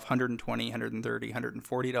snapped off $120, $130,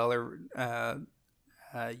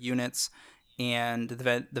 $140 units. And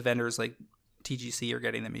the vendors like TGC are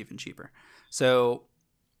getting them even cheaper. So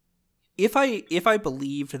if I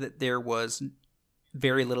believed that there was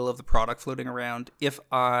very little of the product floating around, if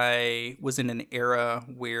I was in an era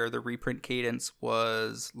where the reprint cadence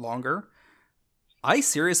was longer, I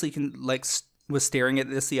seriously was staring at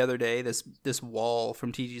this the other day, this wall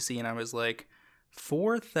from TGC, and I was like,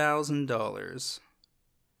 $4,000.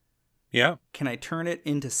 Yeah. Can I turn it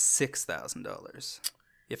into $6,000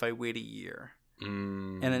 if I wait a year?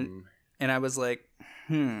 And I was like,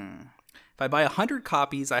 if I buy 100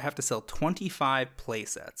 copies, I have to sell 25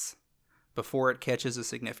 playsets before it catches a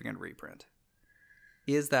significant reprint.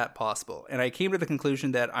 Is that possible? And I came to the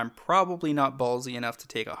conclusion that I'm probably not ballsy enough to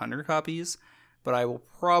take 100 copies, but I will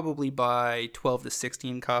probably buy 12 to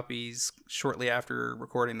 16 copies shortly after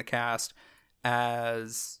recording the cast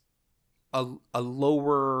as a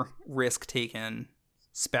lower risk taken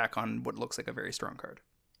spec on what looks like a very strong card.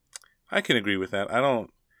 I can agree with that.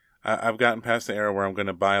 I've gotten past the era where I'm going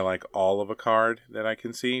to buy like all of a card that I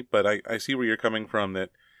can see, but I see where you're coming from,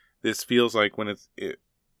 that this feels like when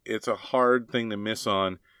it's a hard thing to miss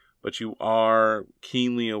on, but you are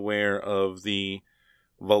keenly aware of the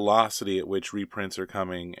velocity at which reprints are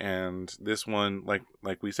coming, and this one,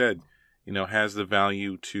 like we said, has the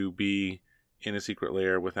value to be in a secret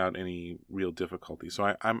lair without any real difficulty.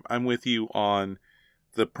 So I'm with you on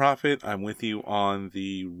the profit. I'm with you on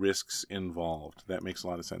the risks involved. That makes a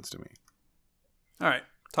lot of sense to me. All right.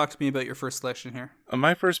 Talk to me about your first selection here.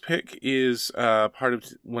 My first pick is part of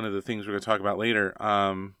one of the things we're going to talk about later.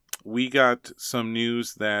 We got some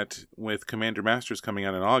news that with Commander Masters coming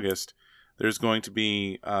out in August, there's going to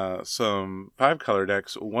be some 5-color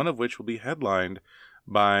decks, one of which will be headlined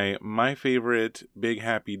by my favorite big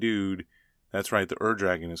happy dude. That's right, the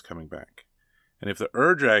Ur-Dragon is coming back. And if the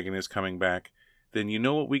Ur-Dragon is coming back, then you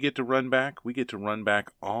know what we get to run back? We get to run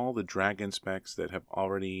back all the dragon specs that have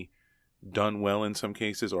already done well in some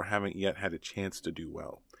cases or haven't yet had a chance to do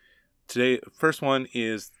well. Today, first one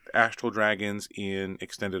is Astral Dragons in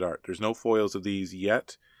Extended Art. There's no foils of these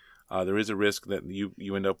yet. There is a risk that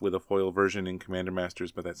you end up with a foil version in Commander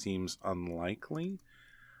Masters, but that seems unlikely.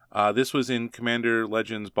 This was in Commander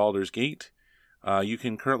Legends Baldur's Gate. You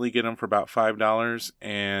can currently get them for about $5,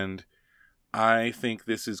 and I think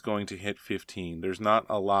this is going to hit 15. There's not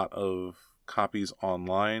a lot of copies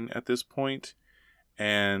online at this point,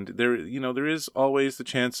 and there is always the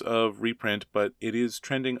chance of reprint, but it is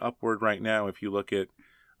trending upward right now if you look at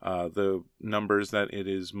the numbers that it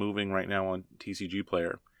is moving right now on TCG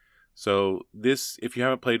Player. So this, if you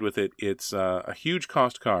haven't played with it, it's a huge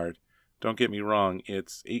cost card. Don't get me wrong,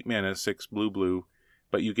 it's 8 mana, 6 blue,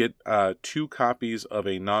 but you get 2 copies of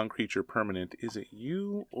a non-creature permanent. Is it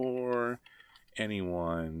you or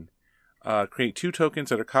anyone? Create 2 tokens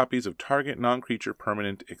that are copies of target non-creature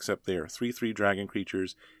permanent, except they are 3/3 dragon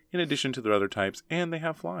creatures, in addition to their other types, and they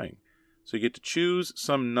have flying. So you get to choose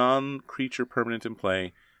some non-creature permanent in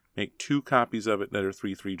play, make 2 copies of it that are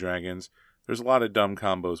 3/3 dragons. There's a lot of dumb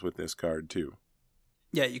combos with this card, too.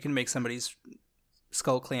 Yeah, you can make somebody's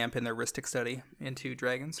Skull Clamp in their Rhystic Study into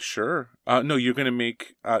dragons. Sure. No, you're going to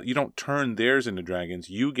make... you don't turn theirs into dragons.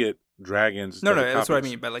 You get dragons. No, that's what I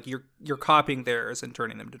mean. But like you're copying theirs and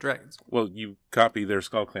turning them to dragons. Well, you copy their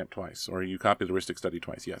Skull Clamp twice, or you copy the Rhystic Study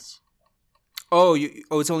twice, yes. You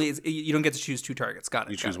don't get to choose 2 targets. Got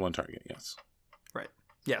it. You choose 1 target, yes. Right.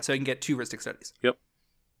 Yeah, so you can get 2 Rhystic Studies. Yep.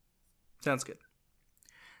 Sounds good.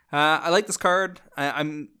 I like this card.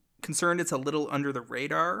 I'm concerned it's a little under the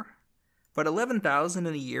radar, but 11,000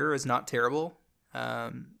 in a year is not terrible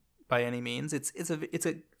by any means. It's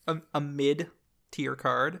a mid tier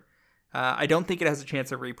card. I don't think it has a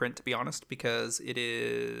chance of reprint, to be honest, because it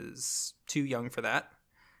is too young for that.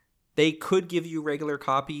 They could give you regular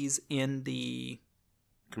copies in the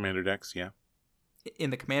Commander decks, yeah. In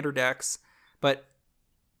the Commander decks, but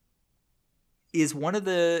is one of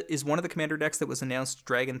the Commander decks that was announced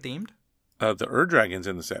dragon themed? The Ur-Dragon's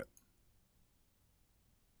in the set.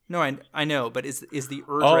 No, I know, but is the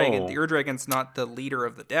Ur-Dragon... Oh. The Ur-Dragon's not the leader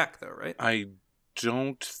of the deck, though, right? I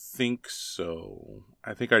don't think so.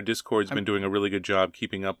 I think our Discord's been doing a really good job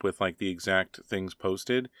keeping up with like the exact things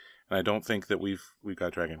posted, and I don't think that we've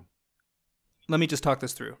got dragon. let me just talk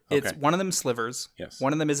this through. Okay. It's one of them slivers. Yes.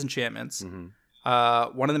 One of them is enchantments.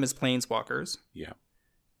 Mm-hmm. One of them is planeswalkers. Yeah.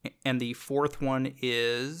 And the fourth one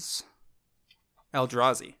is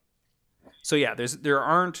Eldrazi. So yeah,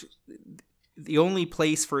 the only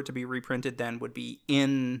place for it to be reprinted then would be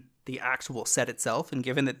in the actual set itself. And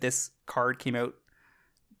given that this card came out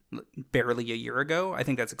barely a year ago, I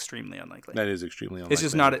think that's extremely unlikely. That is extremely unlikely. It's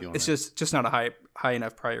just not. It's just not a high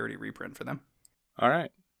enough priority reprint for them. All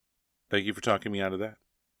right. Thank you for talking me out of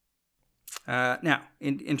that. Now,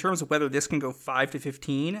 in terms of whether this can go 5 to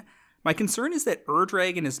 15, my concern is that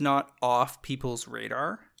Ur-Dragon is not off people's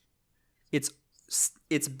radar.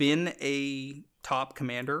 It's been a top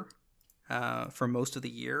commander for most of the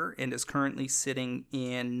year and is currently sitting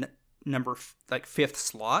in fifth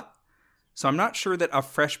slot. So I'm not sure that a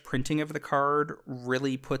fresh printing of the card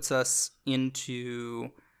really puts us into...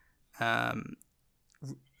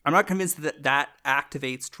 I'm not convinced that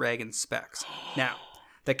activates Dragon specs. Now,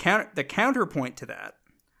 the counterpoint to that,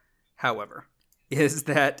 however, is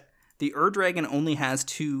that the Ur-Dragon only has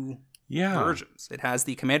two versions. It has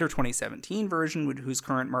the Commander 2017 version, whose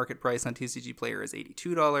current market price on TCG Player is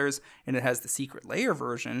 $82, and it has the Secret Lair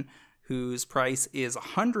version, whose price is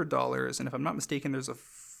 $100. And if I'm not mistaken,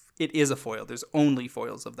 it is a foil. There's only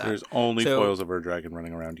foils of that. There's only foils of Ur-Dragon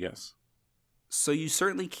running around, yes. So you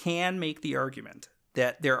certainly can make the argument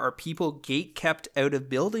that there are people gate-kept out of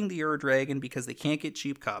building the Ur-Dragon because they can't get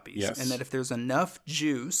cheap copies. Yes. And that if there's enough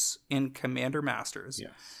juice in Commander Masters,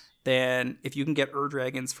 yes, then if you can get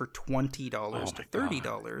Ur-Dragons for $20 to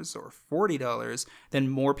 $30 or $40, then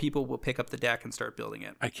more people will pick up the deck and start building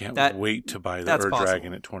it. I can't wait to buy the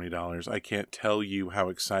Ur-Dragon at $20. I can't tell you how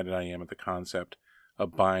excited I am at the concept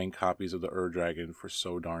of buying copies of the Ur-Dragon for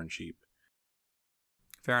so darn cheap.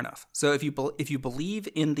 Fair enough. So if you believe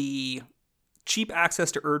in the cheap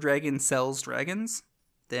access to Ur-Dragon sells dragons,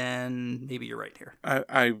 then maybe you're right here.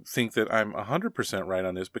 I think that I'm 100% right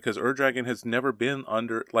on this because Ur-Dragon has never been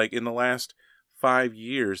under, like in the last 5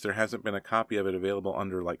 years, there hasn't been a copy of it available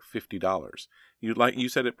under like $50. You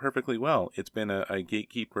said it perfectly well. It's been a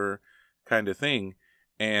gatekeeper kind of thing.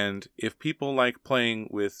 And if people like playing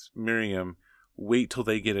with Miriam, wait till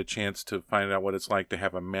they get a chance to find out what it's like to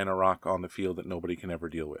have a mana rock on the field that nobody can ever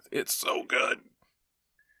deal with. It's so good.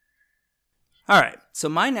 All right, so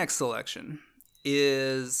my next selection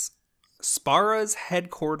is Spara's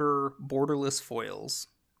Headquarter Borderless Foils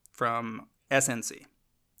from SNC.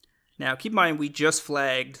 Now, keep in mind, we just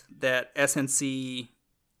flagged that SNC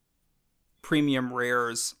premium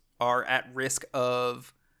rares are at risk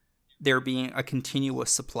of there being a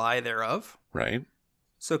continuous supply thereof. Right.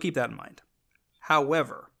 So keep that in mind.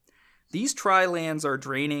 However, these tri-lands are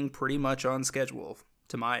draining pretty much on schedule,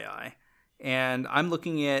 to my eye. And I'm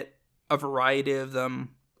looking at a variety of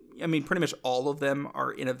them. I mean, pretty much all of them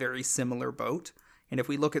are in a very similar boat. And if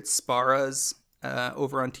we look at Spara's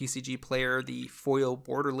over on TCG Player, the foil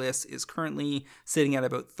borderless is currently sitting at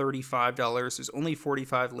about $35. There's only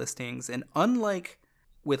 45 listings. And unlike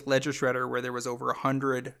with Ledger Shredder, where there was over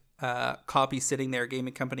 100 copies sitting there,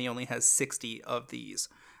 Gaming Company only has 60 of these.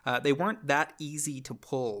 They weren't that easy to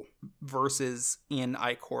pull versus in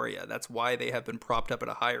Ikoria. That's why they have been propped up at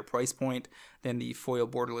a higher price point than the foil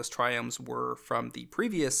borderless Triumphs were from the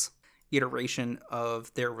previous iteration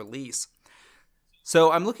of their release.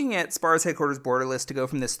 So I'm looking at Spara's Headquarters borderless to go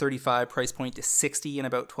from this 35 price point to 60 in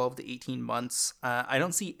about 12 to 18 months. I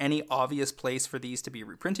don't see any obvious place for these to be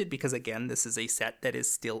reprinted because, again, this is a set that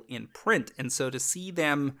is still in print. And so to see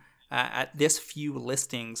them at this few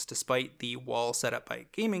listings, despite the wall set up by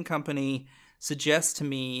Gaming Company, suggests to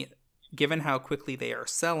me, given how quickly they are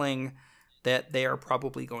selling, that they are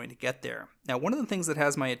probably going to get there. Now, one of the things that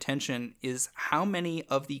has my attention is how many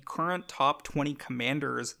of the current top 20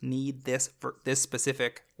 commanders need this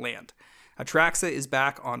specific land. Atraxa is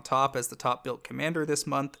back on top as the top built commander this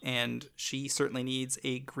month, and she certainly needs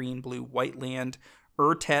a green, blue, white land.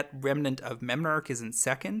 Urtet, Remnant of Memnarch, is in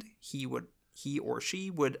second. He or she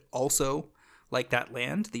would also like that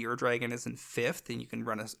land. The Ur-Dragon is in fifth, and you can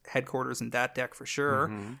run a headquarters in that deck for sure.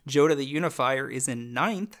 Mm-hmm. Jodah the Unifier is in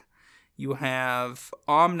ninth. You have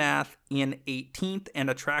Omnath in 18th and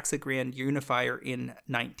Atraxa Grand Unifier in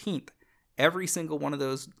 19th. Every single one of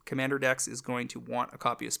those commander decks is going to want a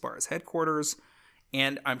copy of Spara's Headquarters,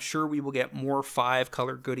 and I'm sure we will get more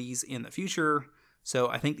 5-color goodies in the future, so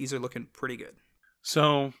I think these are looking pretty good.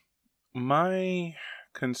 So, my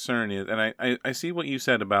concern is, and I see what you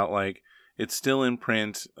said about, like, it's still in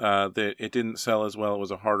print, that it didn't sell as well, it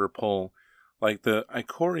was a harder pull. Like, the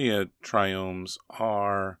Ikoria Triomes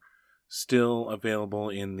are still available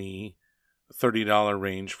in the $30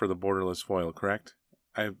 range for the borderless foil, correct?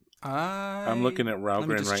 I'm looking at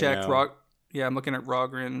Ralgren right check. now. Yeah, I'm looking at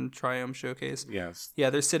Rogren Triumph Showcase. Yes. Yeah,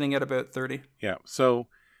 they're sitting at about 30. Yeah. So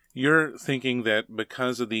you're thinking that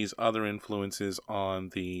because of these other influences on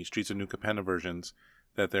the Streets of New Capenna versions,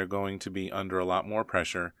 that they're going to be under a lot more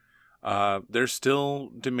pressure. There's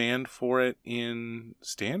still demand for it in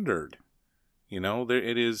standard.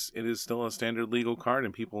 It is still a standard legal card,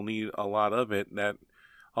 and people need a lot of it. That,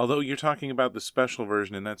 although you're talking about the special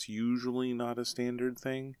version, and that's usually not a standard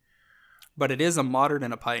thing. But it is a modern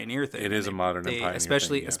and a pioneer thing. It is a modern and pioneer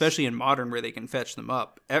thing, yes. Especially in modern where they can fetch them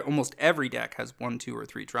up. Almost every deck has 1, 2, or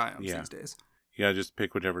 3 Triumphs these days. Yeah, just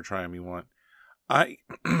pick whichever Triumph you want. I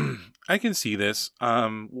can see this.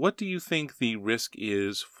 What do you think the risk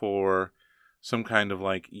is for some kind of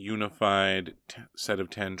like unified set of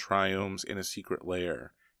 10 Triumphs in a secret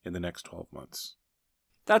lair in the next 12 months?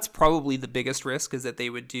 That's probably the biggest risk, is that they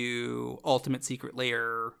would do Ultimate Secret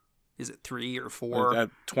Lair. Is it 3 or 4? At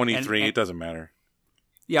 23, it doesn't matter.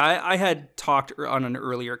 Yeah, I had talked on an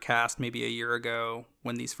earlier cast maybe a year ago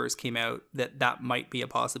when these first came out that might be a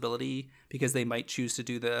possibility, because they might choose to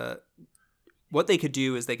do what they could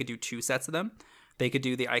do is they could do 2 sets of them. They could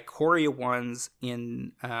do the Ikoria ones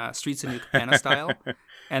in Streets of New Capenna style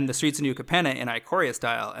and the Streets of New Capenna in Ikoria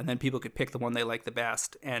style, and then people could pick the one they like the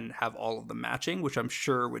best and have all of them matching, which I'm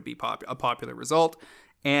sure would be a popular result.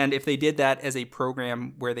 And if they did that as a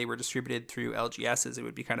program where they were distributed through LGSs, it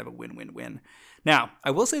would be kind of a win-win-win. Now,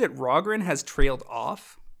 I will say that Rogren has trailed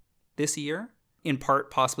off this year, in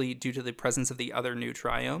part possibly due to the presence of the other new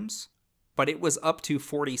Triumphs, but it was up to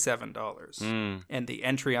 $47. And the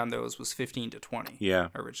entry on those was $15 to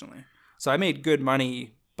 $20 originally. So I made good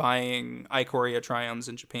money buying Ikoria Triumphs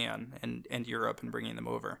in Japan and Europe and bringing them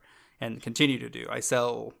over, and continue to do. I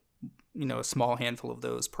sell a small handful of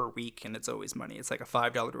those per week, and it's always money. It's like a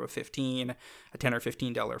 $5 to a $15, a $10 or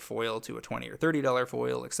 $15 foil to a $20 or $30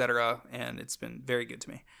 foil, etc. And it's been very good to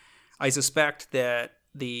me. I suspect that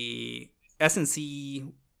the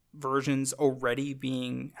SNC versions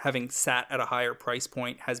already having sat at a higher price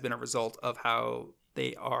point has been a result of how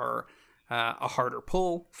they are a harder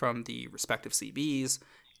pull from the respective CBs.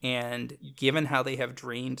 And given how they have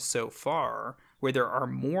drained so far, where there are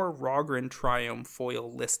more Rogren Triumph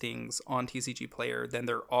foil listings on TCG Player than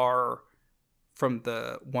there are from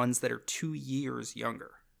the ones that are 2 years younger.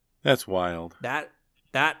 That's wild.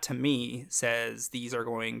 That to me says these are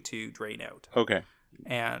going to drain out. Okay.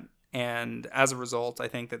 And as a result, I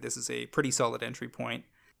think that this is a pretty solid entry point,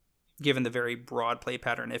 given the very broad play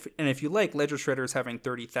pattern. If you like Ledger Shredders having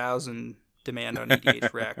 30,000 demand on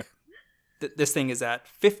EDH Rec, this thing is at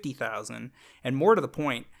 50,000, and more to the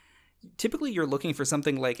point, typically you're looking for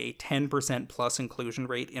something like a 10% plus inclusion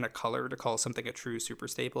rate in a color to call something a true super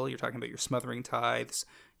staple. You're talking about your Smothering Tithes,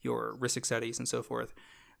 your Rissexetis, and so forth.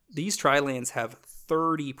 These Tri-Lands have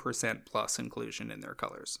 30% plus inclusion in their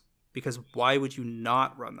colors, because why would you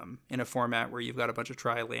not run them in a format where you've got a bunch of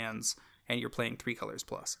Tri-Lands and you're playing 3 colors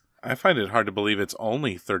plus? I find it hard to believe it's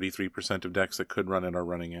only 33% of decks that could run it are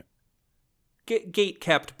running it. Gate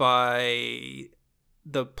kept by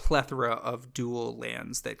the plethora of dual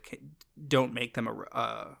lands that don't make them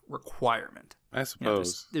a requirement. I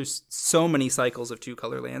suppose. There's so many cycles of 2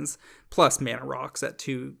 color lands, plus mana rocks at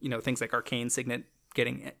 2, things like Arcane Signet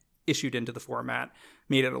getting issued into the format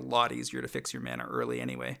made it a lot easier to fix your mana early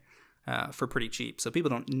anyway, for pretty cheap. So people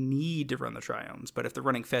don't need to run the Triumphs, but if they're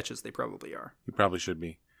running fetches, they probably are. You probably should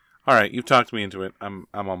be. All right, you've talked me into it. I'm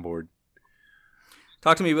on board.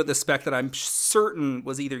 Talk to me about the spec that I'm certain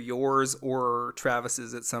was either yours or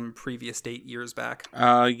Travis's at some previous date years back.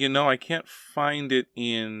 I can't find it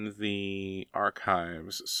in the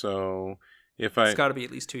archives, so it's got to be at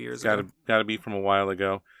least 2 years ago. Got to be from a while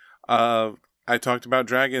ago. I talked about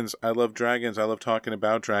dragons. I love dragons. I love talking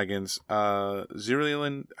about dragons.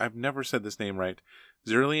 Zirillian. I've never said this name right.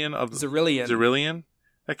 Zirillian. Zirillian.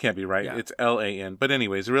 That can't be right. Yeah. It's Lan. But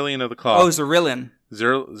anyway, Zirillian of the Claw. Oh, Zirillian.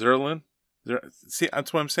 Zirillian. See,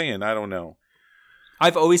 that's what I'm saying. I don't know.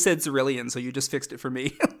 I've always said Zirillian, so you just fixed it for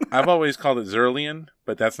me. I've always called it Zirillian,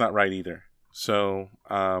 but that's not right either. So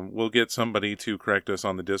we'll get somebody to correct us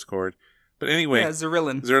on the Discord. But anyway. Yeah,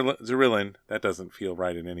 Zirillian. Zirillian. That doesn't feel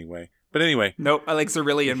right in any way. But anyway. Nope, I like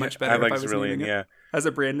Zirillian much better. I like Zirillian, yeah. As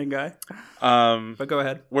a branding guy. But go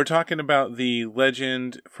ahead. We're talking about the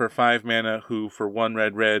legend for 5 mana who for 1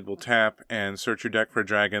 red will tap and search your deck for a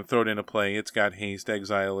dragon, throw it into play. It's got haste,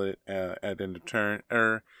 exile it at end of turn.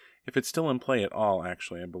 Or if it's still in play at all,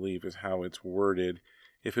 actually, I believe is how it's worded.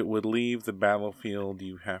 If it would leave the battlefield,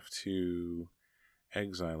 you have to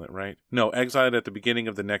exile it, right? No, exile it at the beginning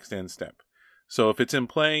of the next end step. So if it's in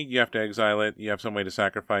play, you have to exile it. You have some way to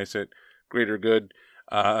sacrifice it. Greater good.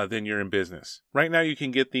 Then you're in business. Right now you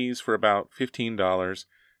can get these for about $15.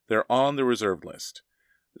 they're on the reserve list.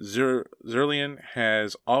 Zerlian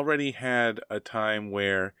has already had a time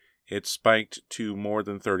where it spiked to more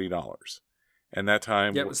than $30. And that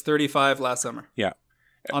time... Yeah, it was 35 last summer. Yeah.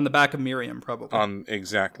 On the back of Miriam, probably.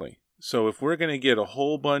 Exactly. So if we're going to get a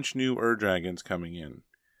whole bunch new Ur-Dragons coming in,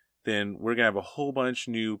 then we're going to have a whole bunch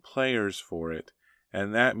new players for it.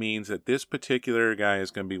 And that means that this particular guy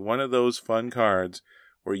is going to be one of those fun cards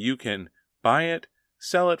where you can buy it,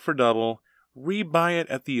 sell it for double, rebuy it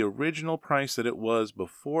at the original price that it was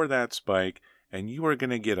before that spike, and you are going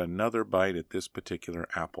to get another bite at this particular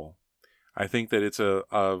apple. I think that it's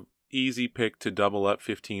a easy pick to double up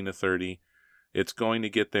 15 to 30. It's going to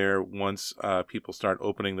get there once people start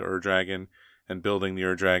opening the Ur-Dragon and building the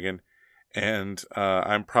Ur-Dragon. And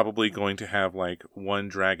I'm probably going to have like one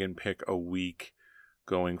dragon pick a week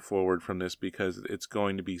going forward from this because it's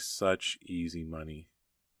going to be such easy money.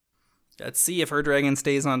 Let's see if Ur-Dragon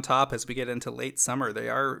stays on top as we get into late summer. They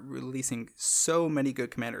are releasing so many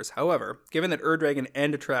good commanders. However, given that Ur-Dragon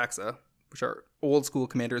and Atraxa, which are old school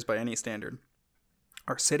commanders by any standard,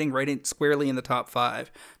 are sitting squarely in the top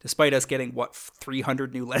 5, despite us getting,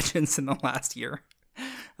 300 new legends in the last year,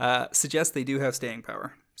 suggests they do have staying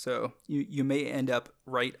power. So you may end up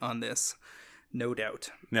right on this, no doubt.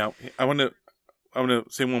 Now, I want to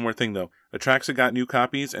say one more thing, though. Atraxa got new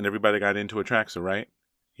copies, and everybody got into Atraxa, right?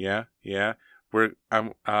 Yeah.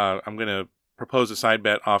 I'm gonna propose a side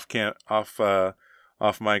bet off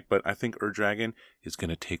mic, but I think Ur-Dragon is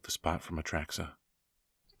gonna take the spot from Atraxa.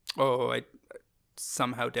 Oh, I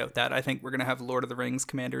somehow doubt that. I think we're gonna have Lord of the Rings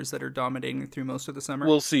commanders that are dominating through most of the summer.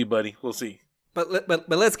 We'll see, buddy. We'll see. But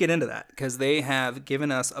let's get into that, because they have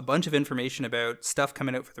given us a bunch of information about stuff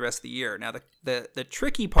coming out for the rest of the year. Now, the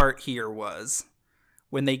tricky part here was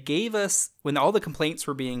when all the complaints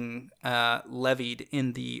were being levied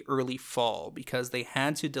in the early fall, because they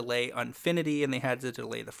had to delay Unfinity and they had to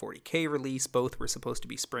delay the 40K release. Both were supposed to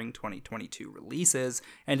be spring 2022 releases,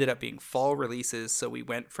 ended up being fall releases. So we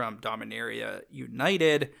went from Dominaria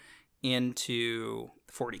United into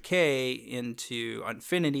 40K, into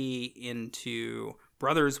Unfinity, into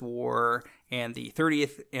Brothers War, and the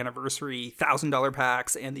 30th anniversary $1,000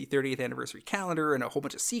 packs, and the 30th anniversary calendar, and a whole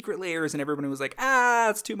bunch of secret layers, and everybody was like,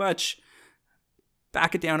 it's too much.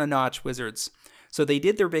 Back it down a notch, Wizards. So they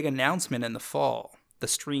did their big announcement in the fall, the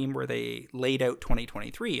stream where they laid out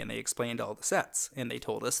 2023, and they explained all the sets, and they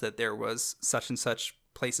told us that there was such and such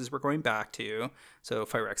places we're going back to. So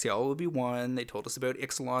Phyrexial will be one. They told us about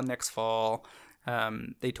Ixalan next fall.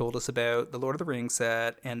 They told us about the Lord of the Rings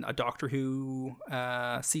set and a Doctor Who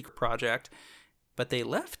secret project, but they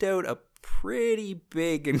left out a pretty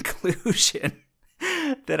big inclusion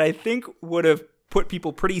that I think would have put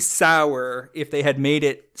people pretty sour if they had made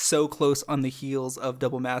it so close on the heels of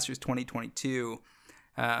Double Masters 2022,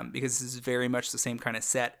 because this is very much the same kind of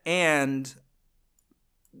set and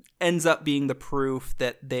ends up being the proof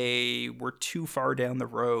that they were too far down the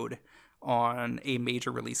road on a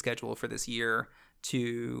major release schedule for this year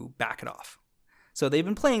to back it off. So they've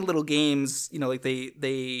been playing little games, like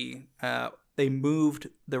they moved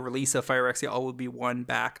the release of Phyrexia All Will Be One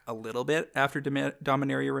back a little bit after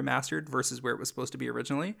Dominaria Remastered versus where it was supposed to be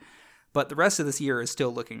originally. But the rest of this year is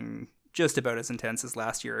still looking just about as intense as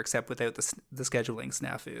last year, except without the scheduling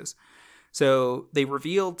snafus. So they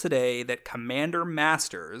revealed today that Commander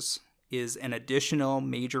Masters is an additional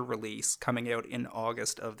major release coming out in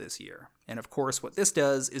August of this year. And of course, what this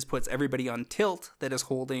does is puts everybody on tilt that is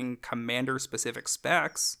holding Commander-specific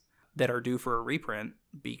specs that are due for a reprint,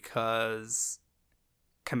 because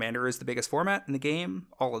Commander is the biggest format in the game.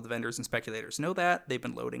 All of the vendors and speculators know that. They've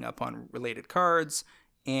been loading up on related cards,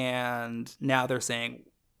 and now they're saying,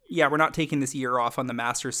 yeah, we're not taking this year off on the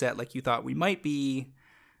Master set like you thought we might be.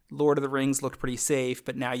 Lord of the Rings looked pretty safe,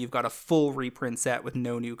 but now you've got a full reprint set with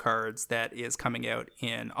no new cards that is coming out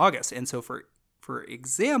in August. And so for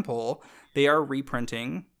example, they are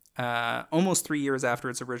reprinting almost 3 years after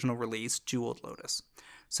its original release, Jeweled Lotus.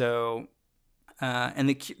 So, and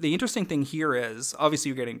the interesting thing here is, obviously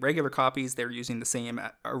you're getting regular copies. They're using the same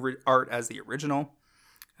art as the original,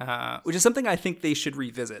 which is something I think they should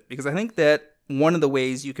revisit, because I think that one of the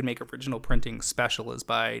ways you can make original printing special is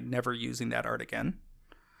by never using that art again.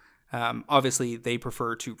 Obviously, they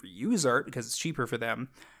prefer to reuse art because it's cheaper for them.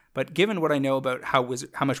 But given what I know about how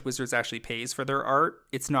much Wizards actually pays for their art,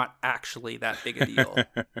 it's not actually that big a deal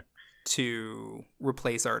to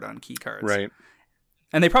replace art on key cards. Right.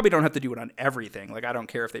 And they probably don't have to do it on everything. Like, I don't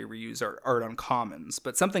care if they reuse art on commons.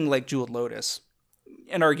 But something like Jeweled Lotus,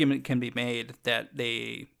 an argument can be made that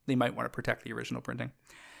they might want to protect the original printing.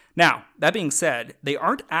 Now, that being said, they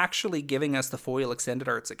aren't actually giving us the foil extended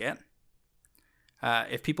arts again.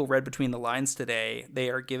 If people read between the lines today, they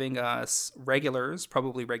are giving us regulars,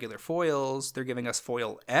 probably regular foils. They're giving us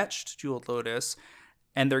foil etched Jeweled Lotus,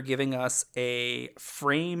 and they're giving us a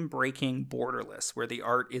frame-breaking borderless, where the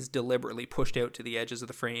art is deliberately pushed out to the edges of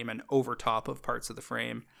the frame and over top of parts of the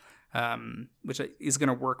frame, which is going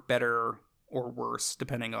to work better or worse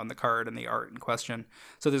depending on the card and the art in question.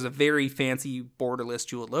 So there's a very fancy borderless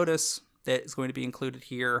Jeweled Lotus that is going to be included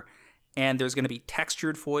here, and there's going to be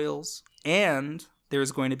textured foils, and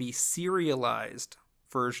there's going to be serialized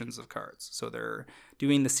versions of cards. So they're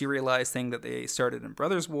doing the serialized thing that they started in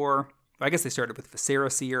Brothers War. I guess they started with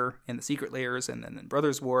Viscera Seer in the Secret Layers and then in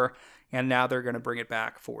Brothers War, and now they're going to bring it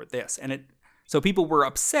back for this. So people were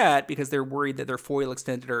upset because they're worried that their foil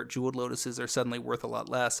extended art Jeweled Lotuses are suddenly worth a lot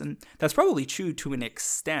less, and that's probably true to an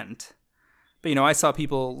extent. But, I saw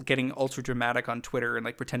people getting ultra dramatic on Twitter and,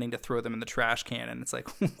 pretending to throw them in the trash can, and it's like,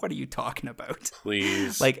 what are you talking about?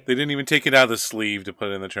 Please. They didn't even take it out of the sleeve to put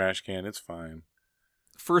it in the trash can. It's fine.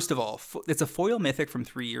 First of all, it's a foil mythic from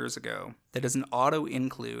 3 years ago that is an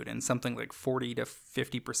auto-include in something like 40 to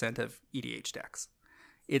 50% of EDH decks.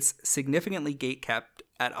 It's significantly gate-capped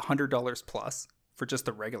at $100 plus for just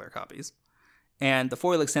the regular copies. And the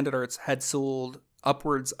foil extended arts had sold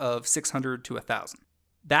upwards of $600 to $1,000.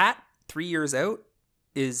 That, 3 years out,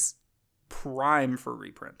 is prime for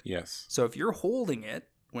reprint. Yes. So if you're holding it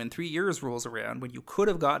when 3 years rolls around, when you could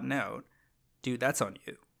have gotten out, dude, that's on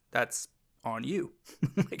you. That's on you.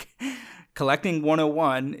 Collecting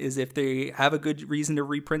 101 is, if they have a good reason to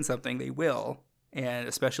reprint something, they will. And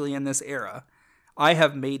especially in this era, I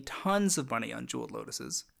have made tons of money on Jeweled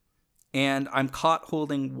Lotuses, and I'm caught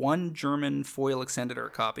holding one German foil extended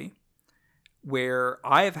art copy where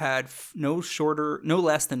I've had no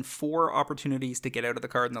less than 4 opportunities to get out of the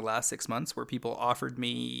card in the last 6 months, where people offered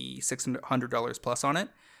me $600 plus on it,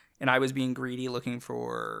 and I was being greedy looking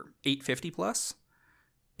for $850 plus.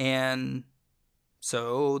 And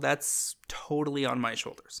so that's totally on my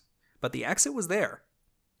shoulders. But the exit was there.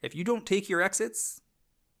 If you don't take your exits,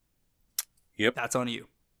 yep, that's on you.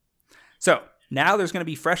 So now there's going to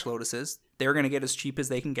be fresh Lotuses. They're going to get as cheap as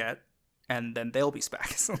they can get, and then they'll be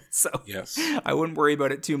specs. So yes, I wouldn't worry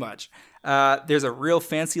about it too much. There's a real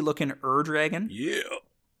fancy looking Dragon. Yeah.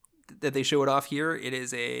 That they showed off here.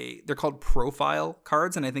 They're called profile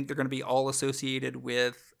cards, and I think they're going to be all associated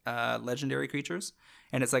with legendary creatures.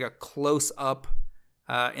 And it's like a close up,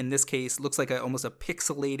 in this case, looks like almost a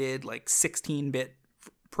pixelated, 16-bit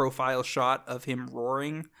profile shot of him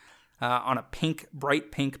roaring on a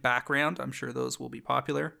bright pink background. I'm sure those will be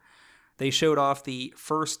popular. They showed off the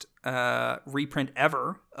first reprint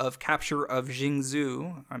ever of Capture of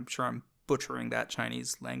Jingzhou. I'm sure I'm butchering that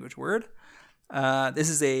Chinese language word. This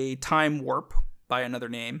is a time warp by another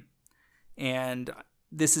name. And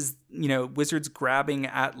this is, Wizards grabbing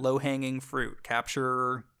at low-hanging fruit.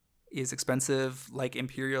 Capture is expensive, like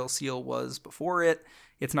Imperial Seal was before it.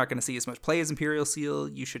 It's not going to see as much play as Imperial Seal.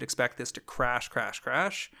 You should expect this to crash.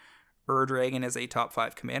 Dragon is a top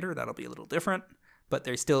 5 commander. That'll be a little different. But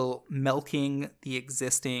they're still milking the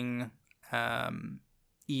existing EV.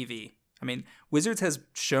 I mean, Wizards has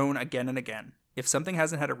shown again and again, if something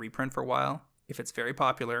hasn't had a reprint for a while, if it's very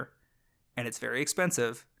popular and it's very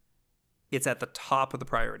expensive, it's at the top of the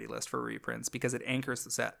priority list for reprints because it anchors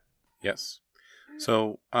the set. Yes.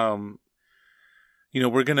 So, we're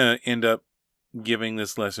going to end up giving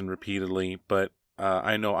this lesson repeatedly, but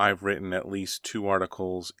I know I've written at least 2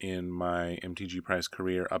 articles in my MTG Price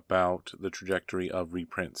career about the trajectory of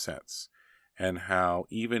reprint sets and how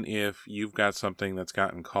even if you've got something that's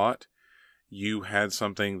gotten caught, you had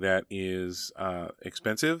something that is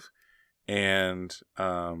expensive and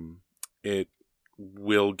it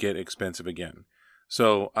will get expensive again.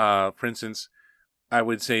 So, for instance, I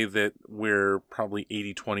would say that we're probably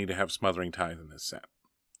 80-20 to have Smothering Tithe in this set.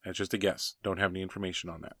 That's just a guess. Don't have any information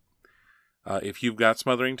on that. If you've got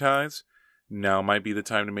Smothering Tithes, now might be the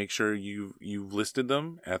time to make sure you've listed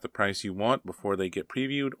them at the price you want before they get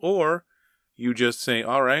previewed, or you just say,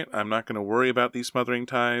 all right, I'm not going to worry about these Smothering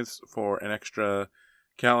Tithes for an extra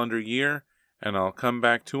calendar year, and I'll come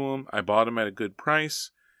back to them. I bought them at a good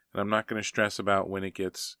price, and I'm not going to stress about when it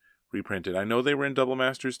gets reprinted. I know they were in Double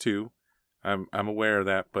Masters 2. I'm aware of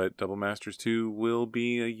that, but Double Masters 2 will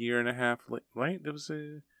be a year and a half late, right? It was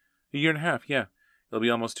a year and a half, yeah. It'll be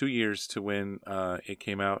almost 2 years to when it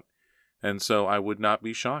came out. And so I would not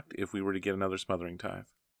be shocked if we were to get another Smothering Tithe.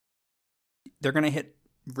 They're going to hit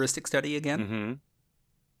Rhystic Study again. Mm-hmm.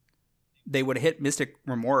 They would have hit Mystic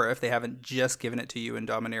Remora if they haven't just given it to you in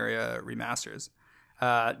Dominaria Remasters.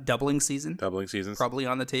 Doubling Seasons. Probably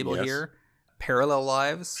on the table here. Parallel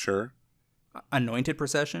Lives. Sure. Anointed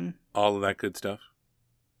Procession. All of that good stuff.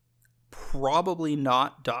 Probably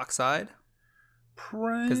not Dockside.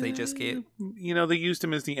 Because they just gave... they used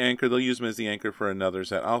him as the anchor. They'll use him as the anchor for another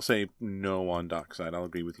set. I'll say no on Dockside. I'll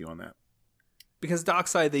agree with you on that. Because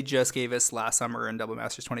Dockside, they just gave us last summer in Double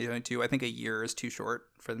Masters 2022. I think a year is too short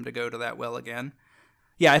for them to go to that well again.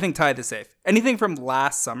 Yeah, I think Tithe is safe. Anything from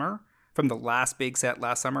last summer, from the last big set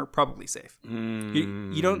last summer, probably safe.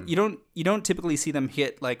 You don't typically see them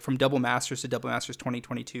hit like from Double Masters to Double Masters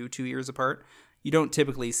 2022, 2 years apart. You don't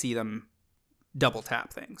typically see them double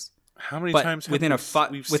tap things. How many times have within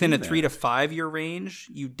a 3 to 5 year range,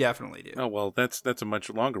 you definitely do. Oh well, that's a much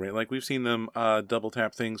longer range. Like we've seen them double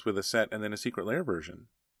tap things with a set and then a Secret Lair version.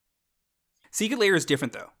 Secret Lair is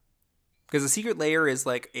different though, because a Secret Lair is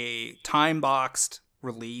like a time boxed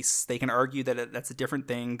release. They can argue that that's a different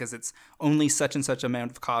thing because it's only such and such amount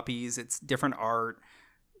of copies. It's different art.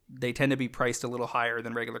 They tend to be priced a little higher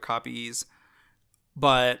than regular copies.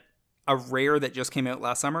 But a rare that just came out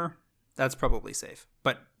last summer, that's probably safe.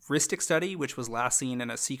 But Rhystic Study, which was last seen in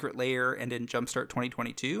a Secret Lair and in Jumpstart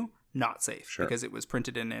 2022, not safe because it was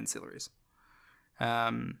printed in ancillaries.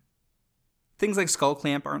 Things like Skull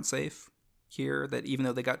Clamp aren't safe here, that even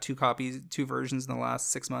though they got two versions in the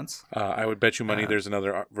last 6 months. I would bet you money there's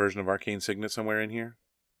another version of Arcane Signet somewhere in here.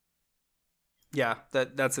 Yeah,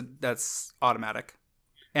 that's automatic.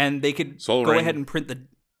 And they could Soul go Ring. ahead and print the...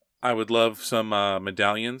 I would love some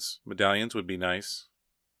medallions. Medallions would be nice.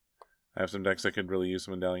 I have some decks that could really use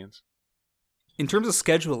some medallions. In terms of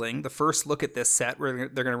scheduling, the first look at this set, where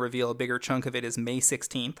they're going to reveal a bigger chunk of it, is May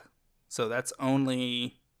 16th. So that's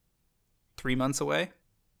only 3 months away.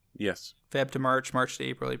 Yes. Feb to March, March to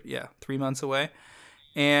April. Yeah, 3 months away.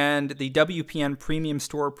 And the WPN Premium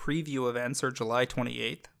Store preview events are July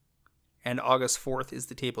 28th. And August 4th is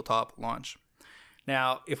the tabletop launch.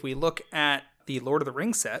 Now, if we look at the Lord of the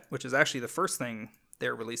Rings set, which is actually the first thing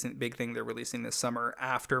big thing they're releasing this summer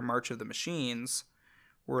after March of the Machines,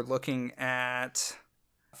 we're looking at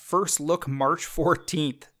first look March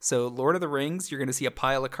 14th. So Lord of the Rings, you're going to see a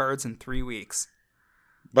pile of cards in 3 weeks.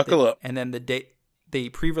 Buckle up. And then the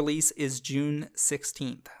pre-release is June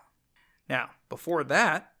 16th. Now, before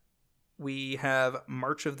that, we have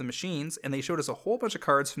March of the Machines, and they showed us a whole bunch of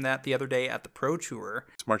cards from that the other day at the Pro Tour.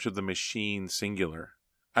 It's March of the Machine singular.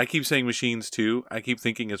 I keep saying Machines too. I keep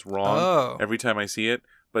thinking it's wrong every time I see it,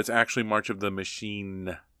 but it's actually March of the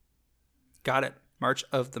Machine. Got it. March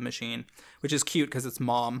of the Machine, which is cute because it's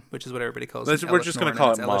Mom, which is what everybody calls it. We're just going to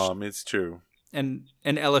call it Mom. It's true. And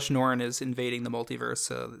Elish Norn is invading the multiverse,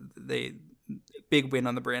 so big win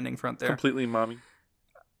on the branding front there. Completely mommy.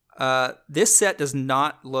 This set does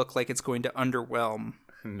not look like it's going to underwhelm.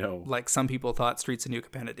 No. Like some people thought Streets of New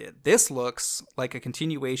Capenna did. This looks like a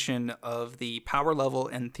continuation of the power level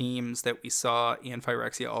and themes that we saw in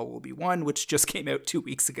Phyrexia All Will Be One, which just came out 2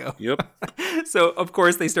 weeks ago. Yep. So, of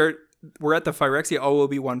course, we're at the Phyrexia All Will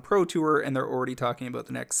Be One Pro Tour, and they're already talking about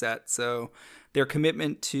the next set. So their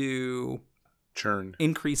commitment to churn,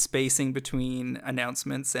 increased spacing between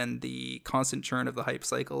announcements and the constant churn of the hype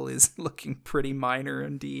cycle is looking pretty minor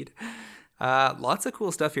indeed. Lots of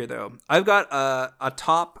cool stuff here, though. I've got a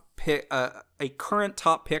top pick, a current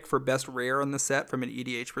top pick for best rare on the set from an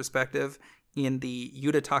EDH perspective in the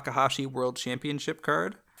Yuta Takahashi World Championship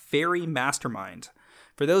card, Fairy Mastermind.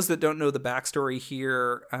 For those that don't know the backstory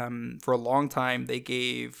here, for a long time they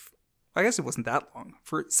gave, I guess it wasn't that long,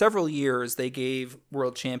 for several years they gave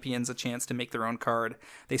world champions a chance to make their own card.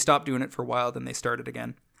 They stopped doing it for a while, then they started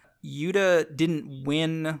again. Yuta didn't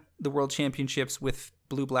win the World Championships with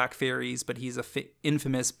Blue-Black Fairies, but he's a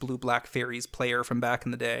infamous Blue-Black Fairies player from back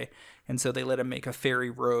in the day, and so they let him make a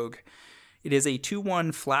Fairy Rogue. It is a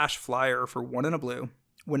 2/1 flash flyer for 1 and a blue.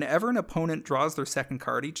 Whenever an opponent draws their second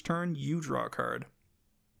card each turn, you draw a card.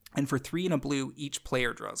 And for 3 and a blue, each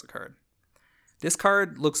player draws a card. This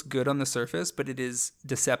card looks good on the surface, but it is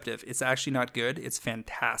deceptive. It's actually not good. It's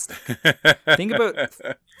fantastic. Think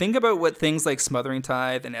about what things like Smothering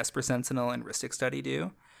Tithe and Esper Sentinel and Rhystic Study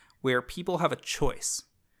do, where people have a choice.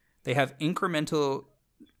 They have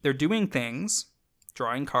they're doing things,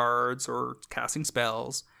 drawing cards or casting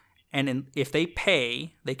spells, and if they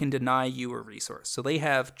pay, they can deny you a resource. So they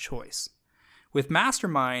have choice. With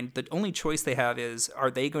Mastermind, the only choice they have is, are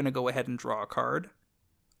they going to go ahead and draw a card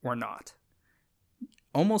or not?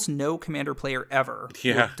 Almost no commander player ever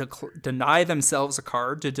will deny themselves a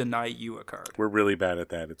card to deny you a card. We're really bad at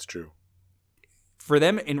that. It's true. For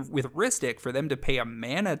them, with Rhystic, for them to pay a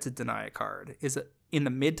mana to deny a card is, in the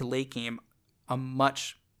mid to late game, a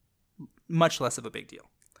much, much less of a big deal.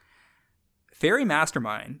 Fairy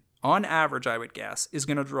Mastermind, on average, I would guess, is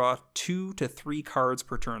going to draw 2 to 3 cards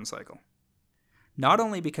per turn cycle. Not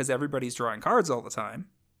only because everybody's drawing cards all the time,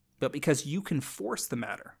 but because you can force the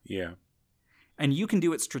matter. Yeah. And you can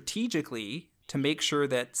do it strategically to make sure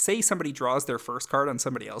that, say somebody draws their first card on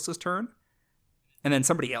somebody else's turn, and then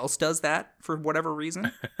somebody else does that for whatever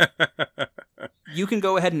reason, you can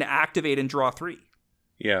go ahead and activate and draw 3.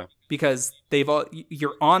 Yeah. Because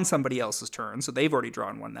you're on somebody else's turn, so they've already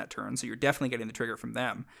drawn one that turn, so you're definitely getting the trigger from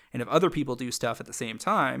them. And if other people do stuff at the same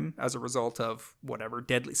time, as a result of whatever,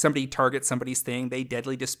 somebody targets somebody's thing, they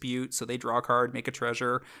deadly dispute, so they draw a card, make a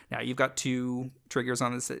treasure. Now you've got 2 triggers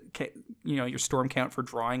on this. Your storm count for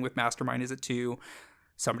drawing with Mastermind is at 2.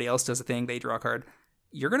 Somebody else does a thing, they draw a card.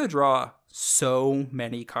 You're going to draw so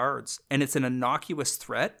many cards, and it's an innocuous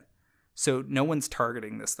threat, so no one's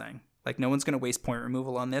targeting this thing. Like, no one's going to waste point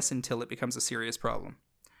removal on this until it becomes a serious problem.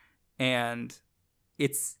 And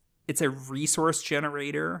it's a resource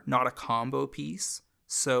generator, not a combo piece.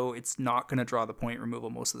 So it's not going to draw the point removal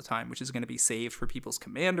most of the time, which is going to be saved for people's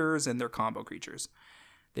commanders and their combo creatures.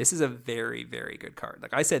 This is a very, very good card.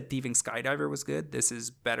 Like I said, Thieving Skydiver was good. This is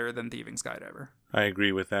better than Thieving Skydiver. I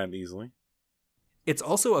agree with that easily. It's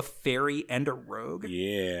also a fairy and a rogue.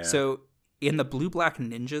 Yeah. So in the blue-black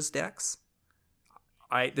ninjas decks,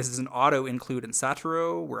 this is an auto include in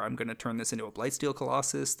Satoru, where I'm going to turn this into a Blightsteel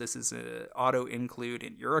Colossus. This is an auto include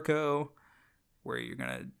in Yuriko, where you're going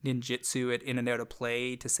to ninjutsu it in and out of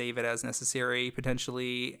play to save it as necessary,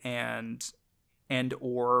 potentially, and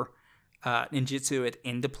or ninjutsu it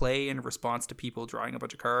into play in response to people drawing a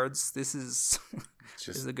bunch of cards. This is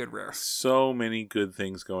this is a good rare. So many good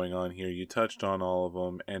things going on here. You touched on all of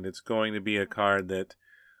them, and it's going to be a card that,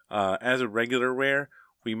 as a regular rare,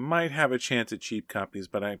 we might have a chance at cheap copies,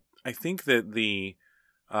 but I think that the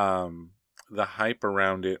hype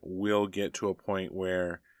around it will get to a point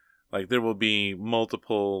where, like, there will be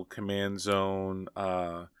multiple Command Zone,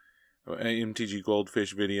 MTG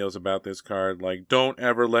Goldfish videos about this card. Like, don't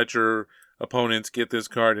ever let your opponents get this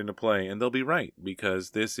card into play, and they'll be right,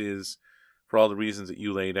 because this is, for all the reasons that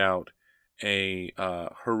you laid out, a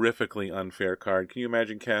horrifically unfair card. Can you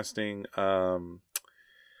imagine casting?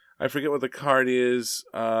 I forget what the card is.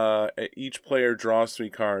 Each player draws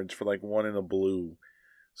 3 cards for like 1 in a blue.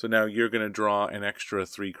 So now you're going to draw an extra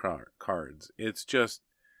 3 cards. It's just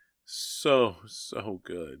so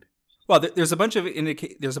good. Well, there's a bunch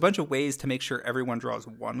of ways to make sure everyone draws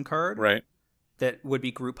 1 card. Right. That would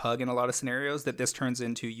be group hug in a lot of scenarios. That this turns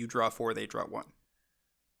into you draw 4, they draw 1.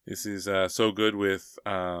 This is so good with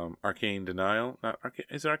Arcane Denial.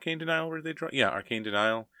 Is it Arcane Denial where they draw? Yeah, Arcane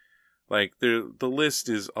Denial. Like, the list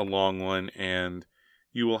is a long one, and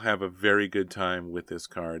you will have a very good time with this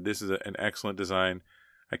card. This is an excellent design.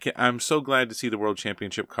 I'm so glad to see the World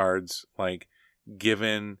Championship cards, like,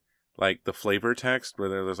 given, like, the flavor text, where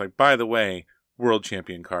there's like, by the way, World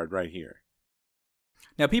Champion card right here.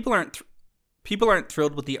 Now, people aren't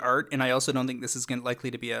thrilled with the art, and I also don't think this is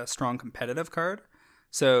likely to be a strong competitive card.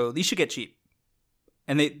 So these should get cheap.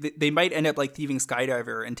 And they might end up like Thieving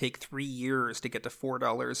Skydiver and take 3 years to get to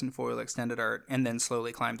 $4 in foil extended art and then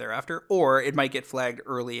slowly climb thereafter. Or it might get flagged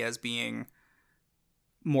early as being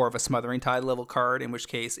more of a Smothering Tide level card, in which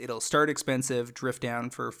case it'll start expensive, drift down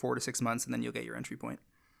for 4 to 6 months, and then you'll get your entry point.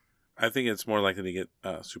 I think it's more likely to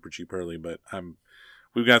get super cheap early, but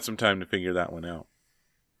we've got some time to figure that one out.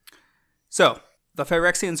 So, the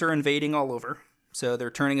Phyrexians are invading all over. So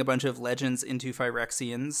they're turning a bunch of legends into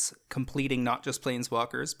Phyrexians, completing not just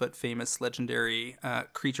planeswalkers, but famous legendary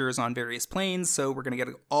creatures on various planes. So we're going to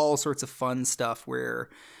get all sorts of fun stuff where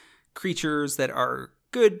creatures that are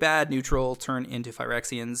good, bad, neutral turn into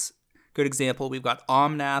Phyrexians. Good example, we've got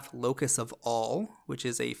Omnath, Locus of All, which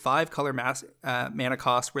is a 5-color mana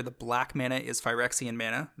cost where the black mana is Phyrexian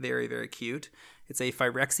mana. Very, very cute. It's a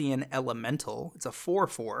Phyrexian Elemental. It's a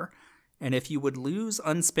 4/4. And if you would lose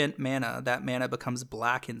unspent mana, that mana becomes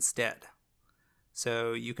black instead.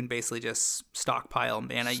 So you can basically just stockpile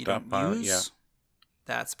mana you don't use. Yeah.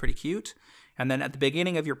 That's pretty cute. And then at the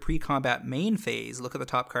beginning of your pre-combat main phase, look at the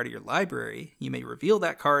top card of your library. You may reveal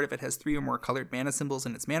that card if it has 3 or more colored mana symbols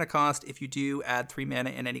in its mana cost. If you do, add 3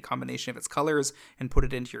 mana in any combination of its colors and put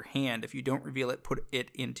it into your hand. If you don't reveal it, put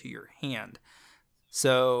it into your hand.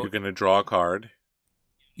 So you're going to draw a card.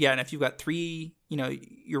 Yeah, and if you've got 3,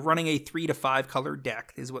 you're running a 3 to 5 color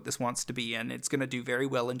deck is what this wants to be, and it's going to do very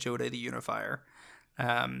well in Jodah the Unifier,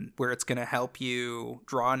 where it's going to help you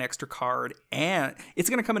draw an extra card, and it's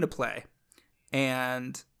going to come into play,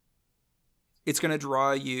 and it's going to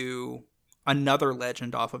draw you another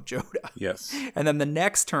legend off of Jodah. Yes. And then the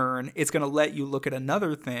next turn, it's going to let you look at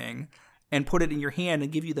another thing and put it in your hand and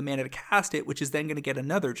give you the mana to cast it, which is then going to get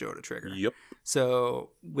another Jodah trigger. Yep.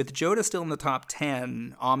 So with Jodah still in the top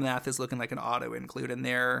 10, Omnath is looking like an auto include in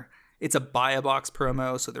there. It's a buy a box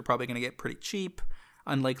promo, so they're probably going to get pretty cheap.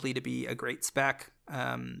 unlikely to be a great spec,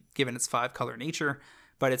 given its 5-color nature.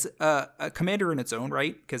 But it's a commander in its own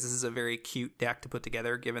right, because this is a very cute deck to put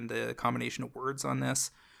together, given the combination of words on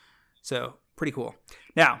this. So, pretty cool.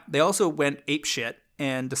 Now, they also went apeshit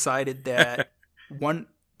and decided that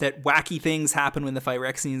that wacky things happen when the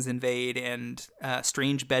Phyrexians invade and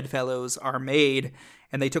strange bedfellows are made.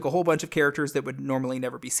 And they took a whole bunch of characters that would normally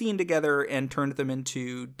never be seen together and turned them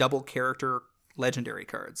into double character legendary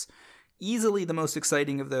cards. Easily the most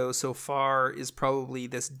exciting of those so far is probably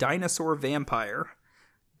this Dinosaur Vampire,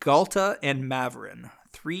 Galta and Maverin.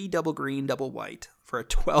 3 double green, double white for a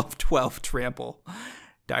 12/12 trample.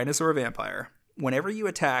 Dinosaur Vampire. Whenever you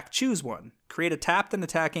attack, choose one. Create a tapped and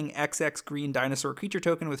attacking XX green dinosaur creature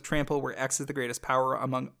token with trample where X is the greatest power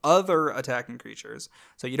among other attacking creatures.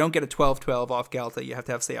 So you don't get a 12/12 off Galta. You have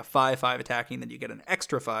to have, say, a 5/5 attacking, then you get an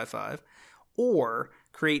extra 5/5. Or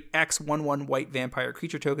create X 1/1 white vampire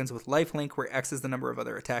creature tokens with lifelink where X is the number of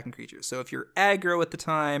other attacking creatures. So if you're aggro at the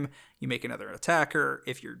time, you make another attacker.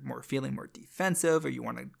 If you're feeling more defensive or you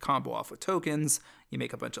want to combo off with tokens, you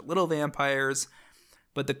make a bunch of little vampires.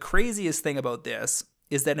 But the craziest thing about this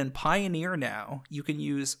is that in Pioneer now, you can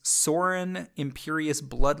use Sorin Imperious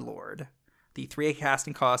Bloodlord, the 3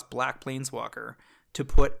 casting cost black planeswalker, to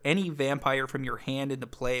put any vampire from your hand into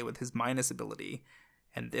play with his minus ability.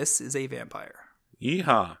 And this is a vampire.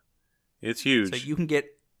 Yeehaw. It's huge. So you can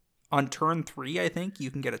get, on turn 3, I think,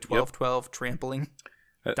 you can get a 12/12 trampling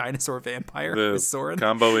dinosaur vampire with Sorin. The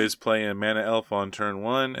combo is play a mana elf on turn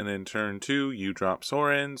 1, and then turn 2, you drop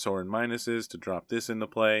Sorin minuses to drop this into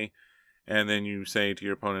play, and then you say to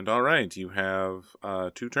your opponent, all right, you have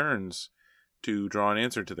 2 turns to draw an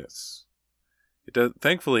answer to this.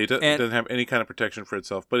 Thankfully, it doesn't have any kind of protection for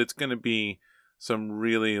itself, but it's going to be some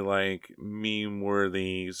really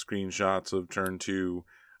meme-worthy screenshots of turn 2,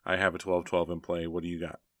 I have a 12/12 in play, what do you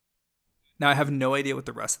got? Now, I have no idea what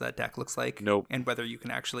the rest of that deck looks like. Nope. And whether it can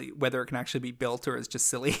actually be built or is just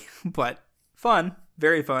silly. But fun.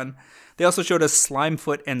 Very fun. They also showed us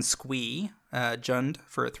Slimefoot and Squee, Jund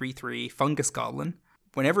for a 3/3 Fungus Goblin.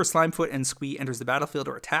 Whenever Slimefoot and Squee enters the battlefield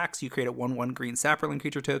or attacks, you create a 1/1 green sapling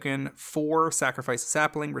creature token. 4, sacrifice a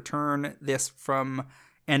sapling, return this from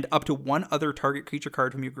and up to 1 other target creature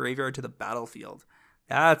card from your graveyard to the battlefield.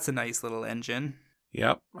 That's a nice little engine.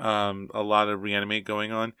 Yep. A lot of reanimate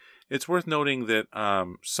going on. It's worth noting that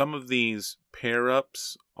some of these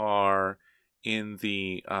pair-ups are in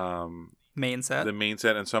the main set. The main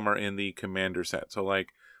set, and some are in the commander set. So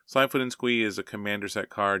Slimefoot and Squee is a commander set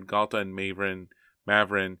card. Galta and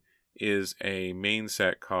Maverin is a main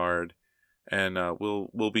set card. And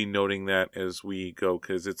we'll be noting that as we go,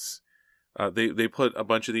 because it's they put a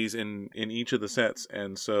bunch of these in each of the sets,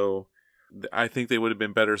 and so I think they would have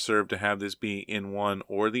been better served to have this be in one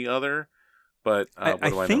or the other. But I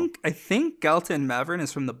think Galta and Maverin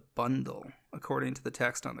is from the bundle, according to the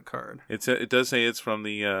text on the card. It does say it's from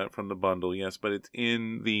the bundle, yes, but it's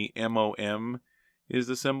in the MOM is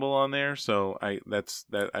the symbol on there. So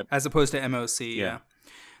as opposed to MOC. Yeah.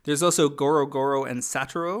 There's also Goro and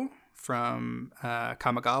Satoru from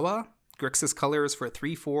Kamigawa. Grixis colors for a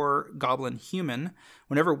 3/4 goblin human.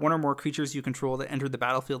 Whenever one or more creatures you control that enter the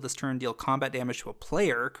battlefield this turn deal combat damage to a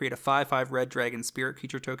player, create a 5/5 red dragon spirit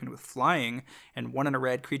creature token with flying, and 1 and a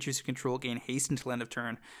red creatures you control gain haste until end of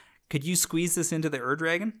turn. Could you squeeze this into the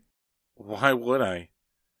Dragon? Why would I?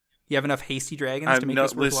 You have enough hasty dragons to make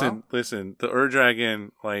this worthwhile? Listen, the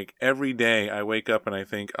Dragon, every day I wake up and I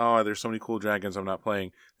think, oh, there's so many cool dragons I'm not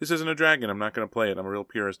playing. This isn't a dragon, I'm not going to play it. I'm a real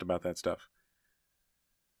purist about that stuff.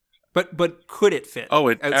 But could it fit? Oh,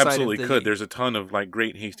 it absolutely could. There's a ton of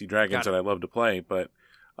great hasty dragons that I love to play, but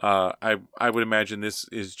I would imagine this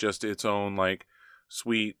is just its own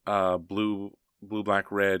sweet blue black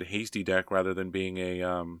red hasty deck rather than being a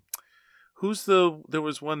there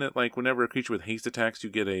was one that whenever a creature with haste attacks you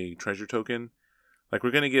get a treasure token. We're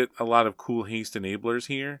going to get a lot of cool haste enablers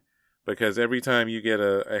here because every time you get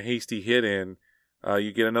a hasty hit in,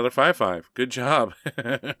 you get another 5/5. Good job.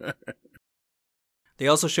 They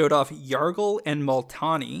also showed off Yargle and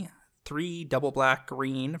Multani, 3 double black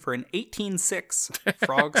green for an 18/6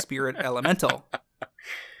 Frog Spirit Elemental.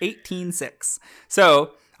 18/6.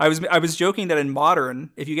 So I was joking that in Modern,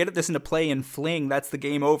 if you get this into play in Fling, that's the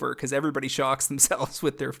game over because everybody shocks themselves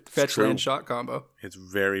with their fetch land shock combo. It's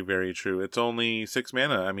very, very true. It's only 6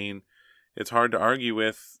 mana. I mean, it's hard to argue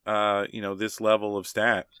with this level of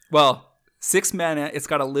stat. Well, 6 mana, it's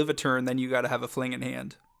got to live a turn, then you got to have a Fling in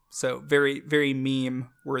hand. So very, very meme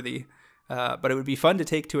worthy. But it would be fun to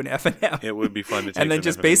take to an FNM. It would be fun to take and then to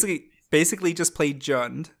just an FNM. basically just play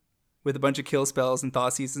Jund with a bunch of kill spells and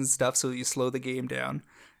Thoughtseize and stuff so you slow the game down.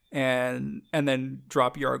 And then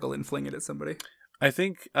drop Yargle and fling it at somebody. I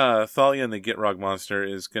think Thalia and the Gitrog monster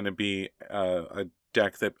is going to be a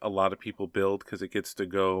deck that a lot of people build because it gets to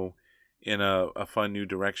go in a fun new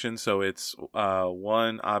direction. So it's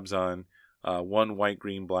 1 Abzan, 1 white,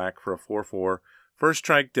 green, black for a 4/4. First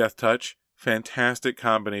strike, death touch. Fantastic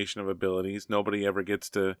combination of abilities. Nobody ever gets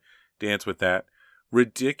to dance with that.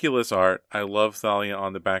 Ridiculous art. I love Thalia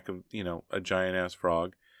on the back of, a giant ass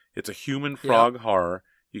frog. It's a human frog horror.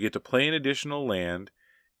 You get to play an additional land,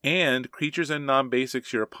 and creatures and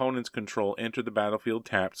non-basics your opponents control enter the battlefield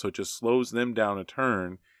tapped, so it just slows them down a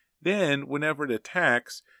turn. Then, whenever it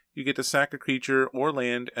attacks, you get to sack a creature or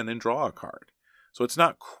land and then draw a card. So it's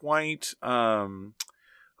not quite...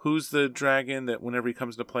 who's the dragon that whenever he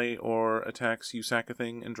comes to play or attacks, you sack a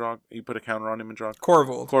thing and draw... You put a counter on him and draw...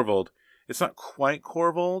 Korvold. It's not quite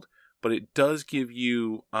Korvold, but it does give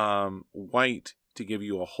you white to give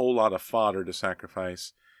you a whole lot of fodder to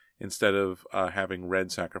sacrifice instead of having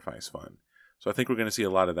red sacrifice fun. So I think we're going to see a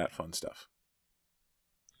lot of that fun stuff.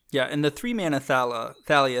 Yeah, and the 3-mana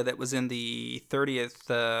Thalia that was in the 30th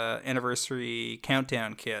anniversary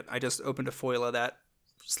countdown kit, I just opened a foil of that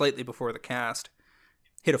slightly before the cast.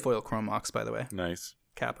 Hit a foil Chrome Mox, by the way. Nice.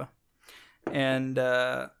 Kappa. And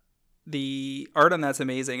the art on that's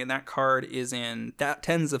amazing, and that card is in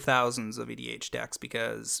tens of thousands of EDH decks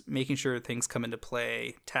because making sure things come into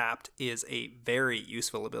play tapped is a very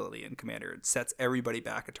useful ability in Commander. It sets everybody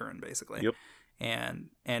back a turn, basically. Yep. And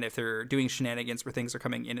if they're doing shenanigans where things are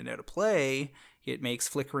coming in and out of play, it makes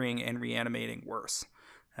flickering and reanimating worse.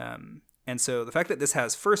 And so the fact that this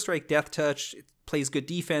has first strike, death touch, it plays good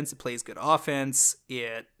defense, it plays good offense,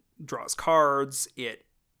 it draws cards, it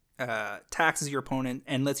taxes your opponent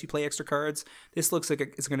and lets you play extra cards. This looks like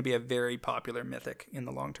it's going to be a very popular mythic in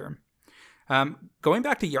the long term. Going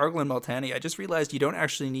back to Yarglen Multani, I just realized you don't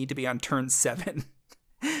actually need to be on turn 7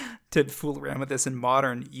 to fool around with this in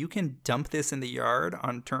Modern. You can dump this in the yard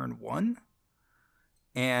on turn 1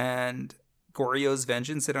 and Goryo's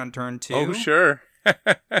Vengeance it on turn 2. Oh, sure.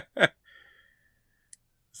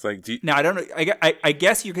 It's like... Now, I don't know. I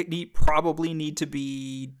guess you probably need to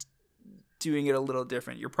be doing it a little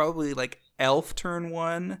different. You're probably like Elf turn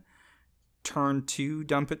 1, turn 2,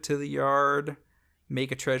 dump it to the yard,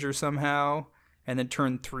 make a treasure somehow, and then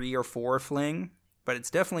turn 3 or 4 fling. But it's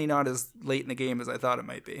definitely not as late in the game as I thought it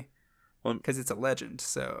might be. Well, because it's a legend,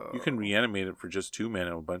 so you can reanimate it for just 2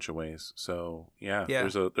 mana a bunch of ways. So yeah.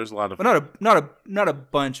 There's a lot of not a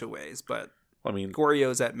bunch of ways, but I mean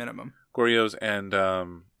Goryo's at minimum. Goryo's and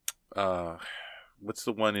what's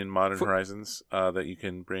the one in Modern Horizons that you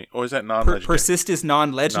can bring? Or is that non-legendary? Persist is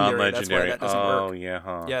non-legendary. Non-legendary. That's why that doesn't work. Oh, yeah,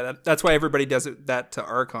 huh? Yeah, that's why everybody does that to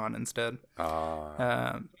Archon instead.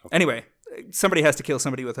 Okay. Anyway, somebody has to kill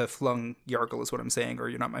somebody with a flung Yargle is what I'm saying, or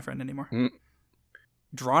you're not my friend anymore.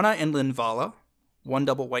 Drana and Linvala, 1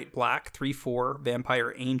 double white black, 3/4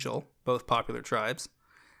 Vampire Angel, both popular tribes.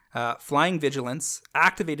 Flying Vigilance,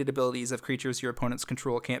 activated abilities of creatures your opponents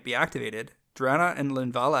control can't be activated. Drana and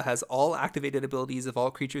Linvala has all activated abilities of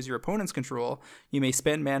all creatures your opponents control. You may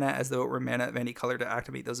spend mana as though it were mana of any color to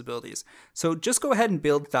activate those abilities. So just go ahead and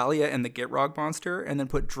build Thalia and the Gitrog monster, and then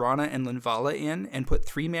put Drana and Linvala in, and put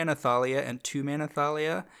 3 mana Thalia and 2 mana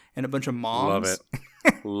Thalia, and a bunch of moms. Love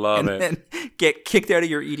it. Love it. And then get kicked out of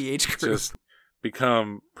your EDH group. Just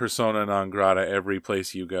become persona non grata every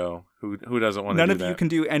place you go. Who doesn't want to do that? None of you can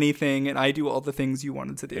do anything, and I do all the things you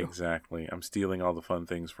wanted to do. Exactly. I'm stealing all the fun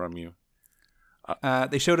things from you.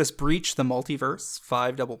 They showed us Breach the Multiverse,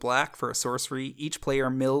 5 double black for a sorcery. Each player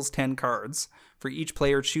mills 10 cards. For each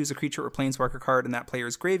player, choose a creature or planeswalker card in that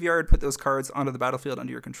player's graveyard. Put those cards onto the battlefield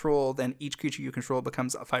under your control. Then each creature you control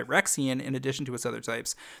becomes a Phyrexian in addition to its other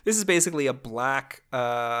types. This is basically a black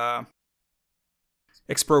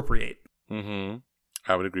Expropriate. Mm-hmm.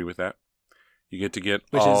 I would agree with that. You get to get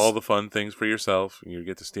all the fun things for yourself. You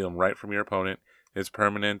get to steal them right from your opponent. It's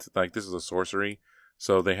permanent. Like, this is a sorcery.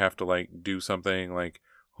 So they have to, like, do something like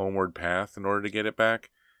Homeward Path in order to get it back.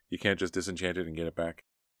 You can't just disenchant it and get it back.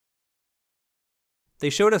 They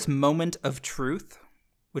showed us Moment of Truth,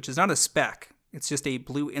 which is not a spec. It's just a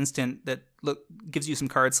blue instant that gives you some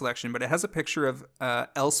card selection, but it has a picture of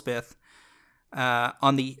Elspeth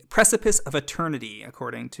on the precipice of eternity,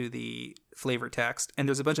 according to the flavor text, and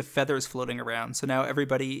there's a bunch of feathers floating around. So now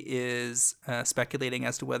everybody is speculating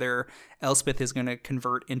as to whether Elspeth is going to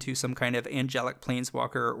convert into some kind of angelic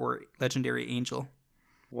planeswalker or legendary angel.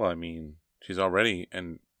 Well, I mean, she's already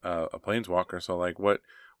a planeswalker, so like what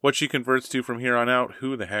she converts to from here on out,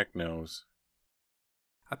 who the heck knows?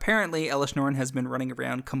 Apparently, Elish Norn has been running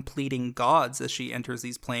around completing gods as she enters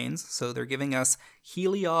these planes, so they're giving us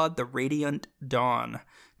Heliod the Radiant Dawn.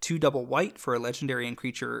 2 double white for a legendary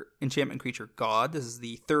enchantment creature god. This is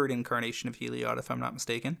the third incarnation of Heliod, if I'm not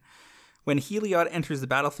mistaken. When Heliod enters the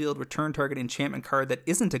battlefield, return target enchantment card that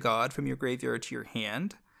isn't a god from your graveyard to your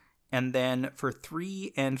hand. And then for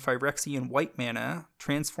 3 and Phyrexian white mana,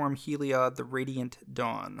 transform Heliod the Radiant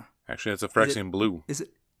Dawn. Actually, it's a Phyrexian blue. Is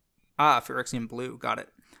it? Phyrexian blue. Got it.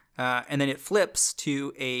 And then it flips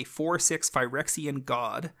to a 4/6 Phyrexian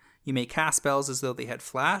god. You may cast spells as though they had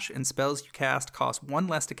flash, and spells you cast cost 1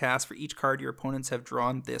 less to cast for each card your opponents have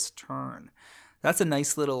drawn this turn. That's a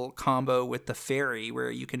nice little combo with the fairy,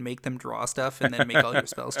 where you can make them draw stuff and then make all your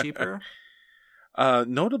spells cheaper.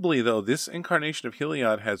 Notably, though, this incarnation of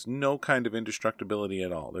Heliod has no kind of indestructibility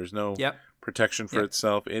at all. There's no protection for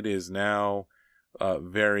itself. It is now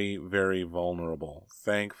very, very vulnerable,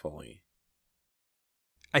 thankfully.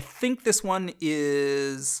 I think this one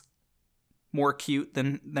is more cute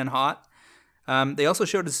than hot. They also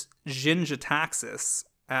showed us Jin-Gitaxias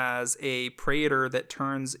as a Praetor that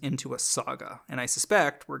turns into a Saga, and I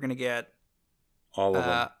suspect we're going to get all of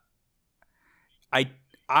them.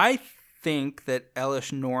 I think that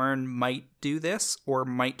Elish Norn might do this, or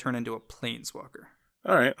might turn into a Planeswalker.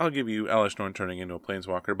 All right, I'll give you Elish Norn turning into a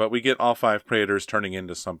Planeswalker, but we get all 5 Praetors turning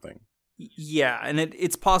into something. Yeah, and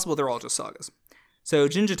it's possible they're all just Sagas. So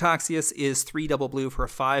Jin-Gitaxias is 3 double blue for a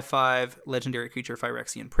 5/5 legendary creature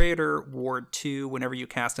Phyrexian Praetor. Ward 2, whenever you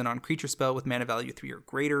cast a non-creature spell with mana value 3 or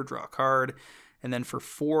greater, draw a card. And then for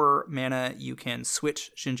 4 mana, you can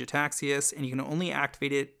switch Jin-Gitaxias, and you can only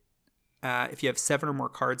activate it if you have 7 or more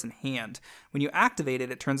cards in hand. When you activate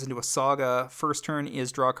it, it turns into a Saga. First turn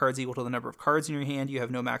is draw cards equal to the number of cards in your hand. You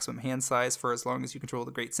have no maximum hand size for as long as you control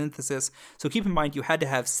the Great Synthesis. So keep in mind, you had to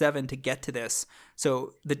have 7 to get to this.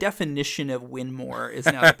 So the definition of win more is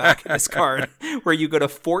now the back of this card, where you go to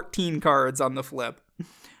 14 cards on the flip.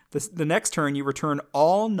 The next turn, you return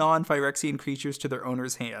all non-Phyrexian creatures to their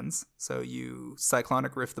owner's hands. So you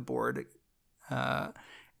Cyclonic Rift the board.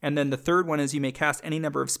 And then the third one is you may cast any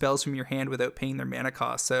number of spells from your hand without paying their mana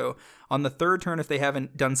cost. So on the third turn, if they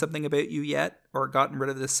haven't done something about you yet or gotten rid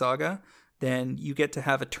of this Saga, then you get to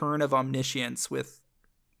have a turn of Omniscience with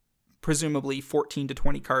presumably 14 to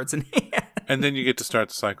 20 cards in hand. And then you get to start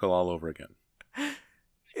the cycle all over again.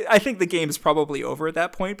 I think the game's probably over at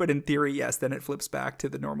that point, but in theory, yes, then it flips back to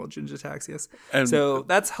the normal Jin-Gitaxias. So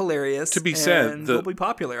that's hilarious. To be said, and will be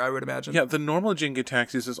popular, I would imagine. Yeah, the normal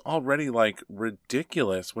Jin-Gitaxias is already,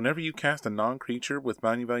 ridiculous. Whenever you cast a non-creature with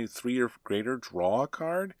mana value 3 or greater, draw a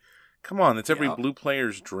card? Come on, it's every blue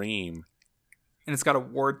player's dream. And it's got a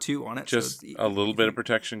Ward 2 on it. Just a little bit of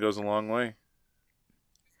protection goes a long way.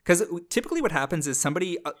 Because typically what happens is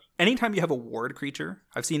somebody, anytime you have a Ward creature,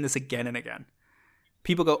 I've seen this again and again,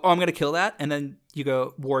 people go, oh, I'm going to kill that. And then you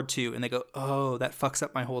go Ward 2. And they go, oh, that fucks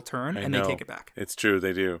up my whole turn. And they take it back. It's true.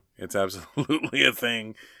 They do. It's absolutely a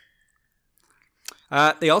thing.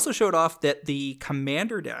 They also showed off that the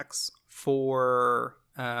commander decks for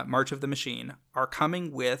March of the Machine are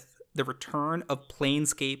coming with the return of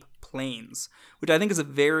Planescape Plains, which I think is a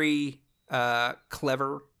very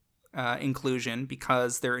clever inclusion,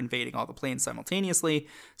 because they're invading all the planes simultaneously,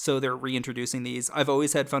 so they're reintroducing these. I've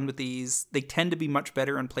always had fun with these. They tend to be much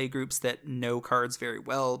better in play groups that know cards very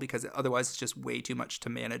well, because otherwise it's just way too much to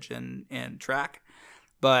manage and track.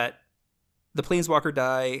 But the Planeswalker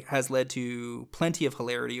die has led to plenty of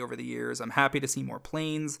hilarity over the years. I'm happy to see more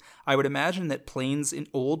planes. I would imagine that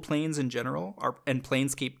old planes in general and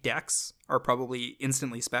Planescape decks are probably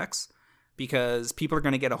instantly specs, because people are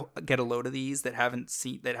going to get a load of these that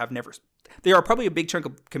there are probably a big chunk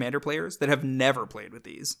of Commander players that have never played with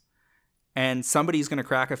these, and somebody's going to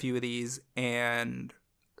crack a few of these and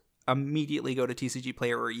immediately go to TCG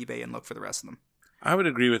Player or eBay and look for the rest of them. I would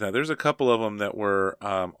agree with that. There's a couple of them that were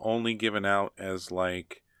only given out as Friday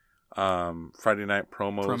night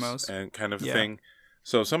promos and kind of thing.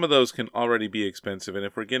 So some of those can already be expensive, and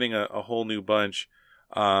if we're getting a whole new bunch,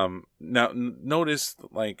 now notice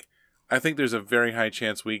I think there's a very high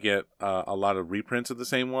chance we get a lot of reprints of the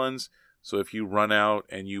same ones. So if you run out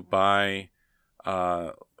and you buy,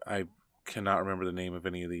 I cannot remember the name of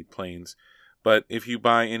any of the planes, but if you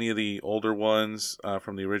buy any of the older ones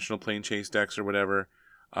from the original Plane Chase decks or whatever,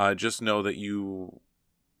 just know that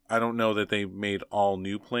I don't know that they made all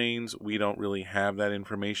new planes. We don't really have that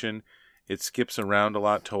information. It skips around a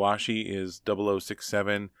lot. Towashi is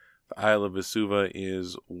 0067. The Isle of Vesuva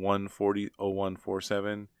is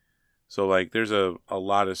 1400147. So, there's a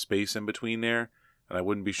lot of space in between there, and I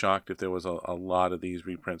wouldn't be shocked if there was a lot of these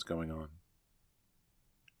reprints going on.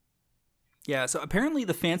 Yeah, so apparently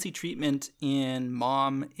the fancy treatment in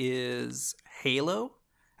Mom is Halo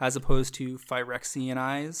as opposed to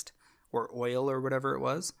Phyrexianized or oil or whatever it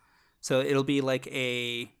was. So it'll be like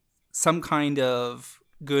some kind of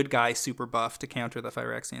good guy super buff to counter the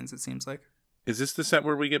Phyrexians, it seems like. Is this the set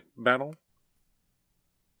where we get battle?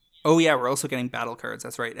 Oh yeah, we're also getting battle cards,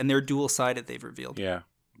 that's right. And they're dual-sided, they've revealed. Yeah,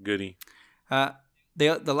 goody.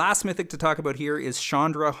 The last mythic to talk about here is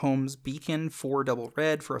Chandra Home's Beacon, 4 double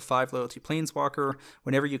red for a 5 loyalty planeswalker.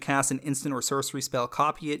 Whenever you cast an instant or sorcery spell,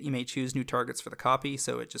 copy it. You may choose new targets for the copy,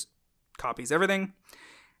 so it just copies everything.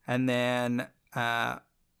 And then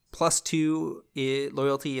 +2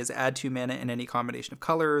 loyalty is add 2 mana in any combination of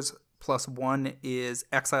colors. +1 is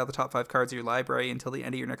exile the top 5 cards of your library. Until the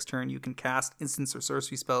end of your next turn, you can cast instants or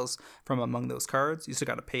sorcery spells from among those cards. You still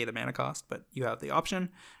got to pay the mana cost, but you have the option.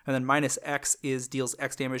 And then -X is deals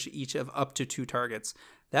X damage to each of up to 2 targets.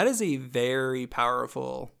 That is a very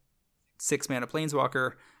powerful 6 mana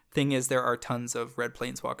planeswalker. Thing is, there are tons of red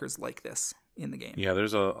planeswalkers like this in the game. Yeah,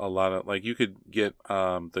 there's a lot of, like, you could get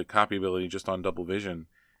the copy ability just on double vision,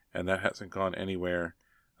 and that hasn't gone anywhere.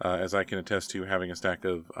 As I can attest to having a stack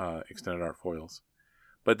of extended art foils.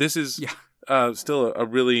 But this is still a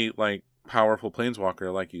really powerful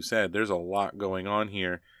planeswalker, like you said. There's a lot going on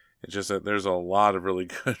here. It's just that there's a lot of really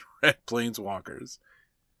good red planeswalkers.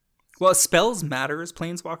 Well, spells matters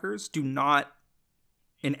planeswalkers do not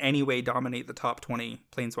in any way dominate the top 20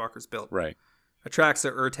 planeswalkers built. Right.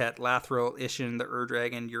 Atraxa, Urtet, Lathril, Ishin, the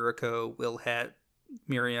Ur-Dragon, Yuriko, Wilhet,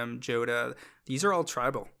 Miriam, Joda. These are all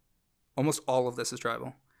tribal. Almost all of this is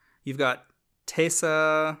tribal. You've got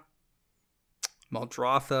Teysa,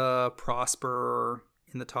 Maldrotha, Prosper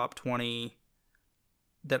in the top 20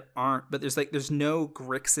 that aren't, but there's no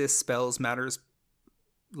Grixis spells matters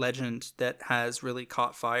legend that has really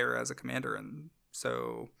caught fire as a commander, and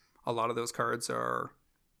so a lot of those cards are,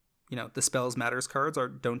 the spells matters cards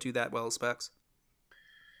don't do that well as specs.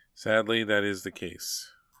 Sadly, that is the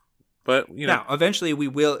case. But now eventually we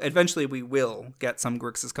will get some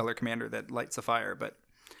Grixis color commander that lights a fire, but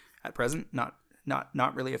at present, not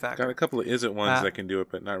really a factor. Got a couple of Izzet ones that can do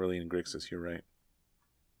it, but not really in Grixis. You're right.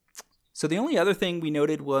 So the only other thing we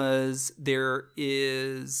noted was there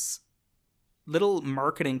is little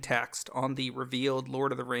marketing text on the revealed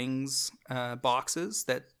Lord of the Rings boxes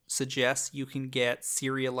that suggests you can get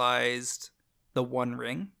serialized the One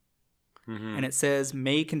Ring, and it says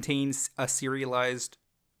may contain a serialized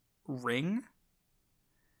ring,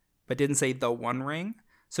 but didn't say the One Ring.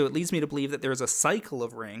 So it leads me to believe that there's a cycle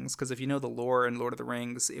of rings, because if you know the lore in Lord of the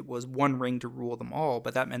Rings, it was one ring to rule them all,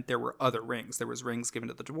 but that meant there were other rings. There was rings given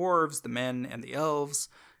to the dwarves, the men, and the elves,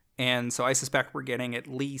 and so I suspect we're getting at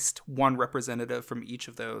least one representative from each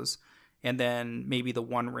of those, and then maybe the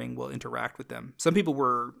One Ring will interact with them. Some people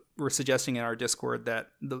were suggesting in our Discord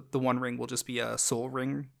that the One Ring will just be a Soul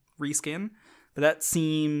Ring reskin, but that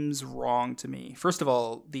seems wrong to me. First of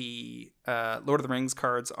all, the Lord of the Rings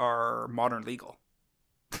cards are modern legal.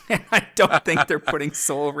 And I don't think they're putting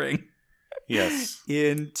Soul Ring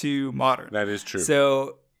into Modern. That is true.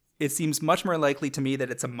 So it seems much more likely to me that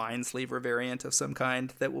it's a Mindslaver variant of some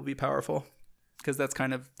kind that will be powerful, because that's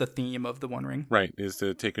kind of the theme of the One Ring. Right, is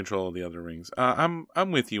to take control of the other rings. I'm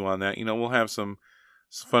with you on that. We'll have some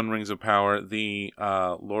fun rings of power. The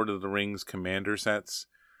Lord of the Rings commander sets,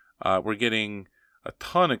 we're getting a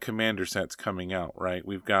ton of commander sets coming out, right?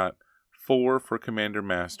 We've got 4 for Commander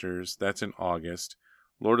Masters. That's in August.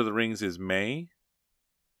 Lord of the Rings is May,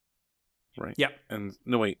 right? Yeah. And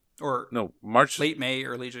March. Late May,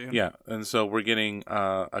 early June. Yeah, and so we're getting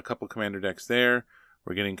a couple commander decks there.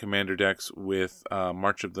 We're getting commander decks with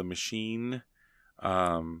March of the Machine.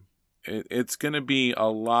 It's going to be a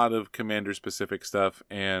lot of commander-specific stuff,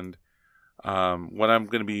 and what I'm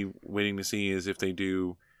going to be waiting to see is if they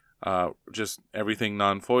do just everything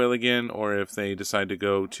non-foil again, or if they decide to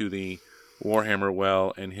go to the Warhammer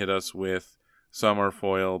well and hit us with some are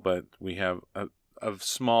foil, but we have a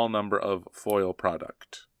small number of foil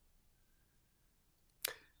product.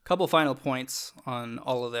 Couple final points on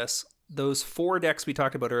all of this. Those 4 decks we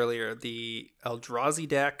talked about earlier, the Eldrazi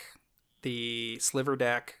deck, the Sliver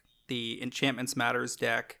deck, the Enchantments Matters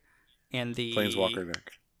deck, and the Planeswalker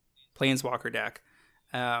deck.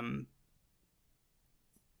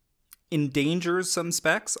 Endangers some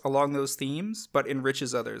specs along those themes, but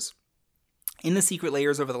enriches others. In the Secret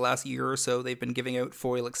Layers over the last year or so, they've been giving out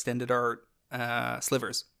foil extended art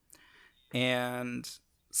slivers. And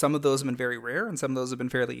some of those have been very rare, and some of those have been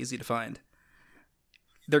fairly easy to find.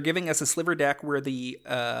 They're giving us a sliver deck where the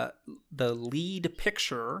lead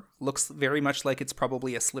picture looks very much like it's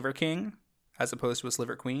probably a Sliver King, as opposed to a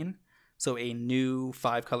Sliver Queen. So a new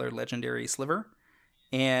 5-color legendary sliver.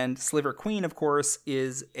 And Sliver Queen, of course,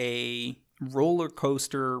 is a roller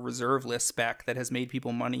coaster reserve list spec that has made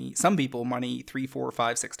people money, some people money 3, 4,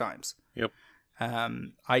 5, 6 times. Yep.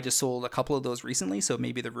 I just sold a couple of those recently, so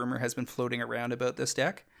maybe the rumor has been floating around about this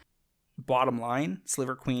deck. Bottom line,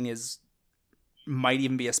 Sliver Queen might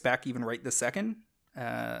even be a spec even right this second.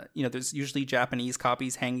 There's usually Japanese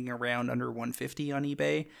copies hanging around under 150 on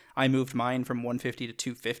eBay. I moved mine from 150 to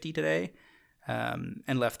 250 today,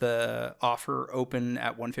 and left the offer open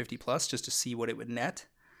at 150 plus just to see what it would net.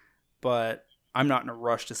 But I'm not in a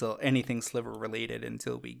rush to sell anything Sliver related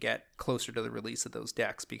until we get closer to the release of those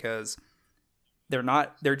decks, because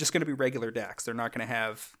they're just going to be regular decks. They're not going to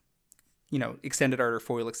have, extended art or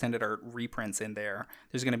foil extended art reprints in there.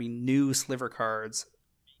 There's going to be new Sliver cards,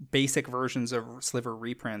 basic versions of Sliver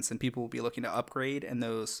reprints, and people will be looking to upgrade, and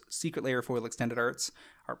those Secret Lair foil extended arts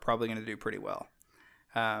are probably going to do pretty well.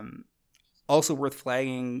 Also worth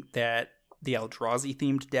flagging that the Eldrazi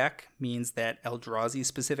themed deck means that Eldrazi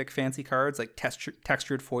specific fancy cards like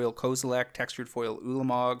textured foil Kozilek, textured foil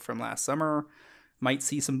Ulamog from last summer might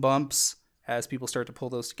see some bumps as people start to pull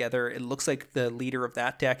those together. It looks like the leader of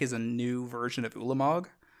that deck is a new version of Ulamog,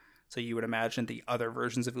 so you would imagine the other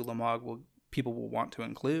versions of Ulamog people will want to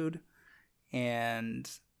include. And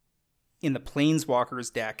in the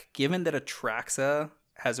Planeswalkers deck, given that Atraxa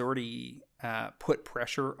has already put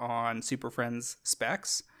pressure on Super Friends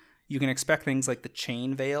specs, you can expect things like the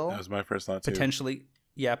Chain Veil. That was my first thought too.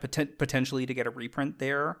 Potentially to get a reprint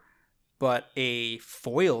there, but a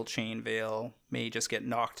foil Chain Veil may just get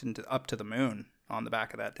knocked up to the moon on the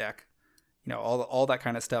back of that deck. All that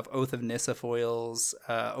kind of stuff. Oath of Nissa foils,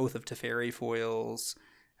 Oath of Teferi foils,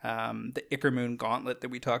 the Ickermoon Gauntlet that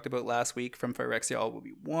we talked about last week from Phyrexial will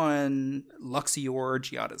be one. Luxior,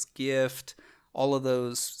 Giada's Gift, all of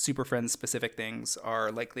those Super Friends specific things are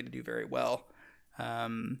likely to do very well.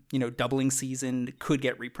 Doubling Season could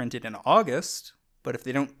get reprinted in August, but if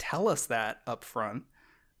they don't tell us that up front,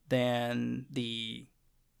 then the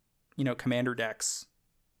Commander decks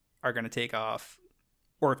are going to take off.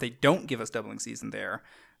 Or if they don't give us Doubling Season there,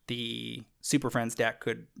 the Super Friends deck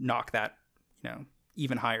could knock that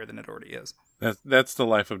even higher than it already is. That's the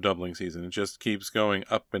life of Doubling Season. It just keeps going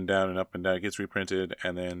up and down and up and down. It gets reprinted,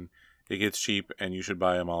 and then it gets cheap, and you should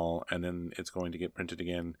buy them all, and then it's going to get printed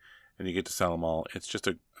again, and you get to sell them all. It's just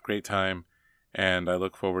a great time, and I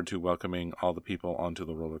look forward to welcoming all the people onto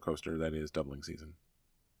the roller coaster that is Doubling Season.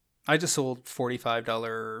 I just sold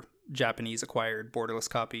 $45 Japanese acquired borderless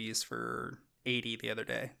copies for $80 the other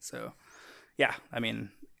day. So, yeah, I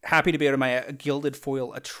mean, happy to be out of my gilded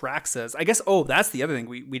foil Atraxas. I guess, that's the other thing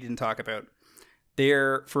we didn't talk about.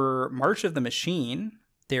 There, for March of the Machine,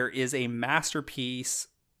 there is a masterpiece.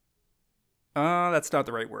 That's not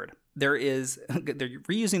the right word. They're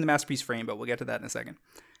reusing the masterpiece frame, but we'll get to that in a second.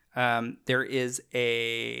 There is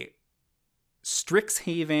a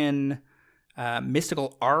Strixhaven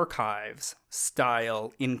Mystical Archives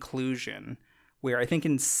style inclusion where I think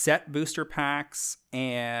in set booster packs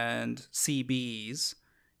and CBs,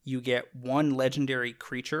 you get one legendary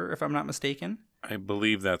creature, if I'm not mistaken. I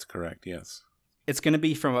believe that's correct, yes. It's going to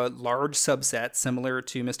be from a large subset similar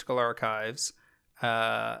to Mystical Archives.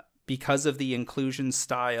 Because of the inclusion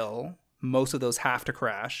style, most of those have to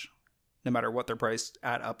crash, no matter what they're priced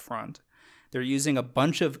at up front. They're using a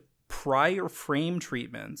bunch of prior frame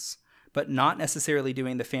treatments, but not necessarily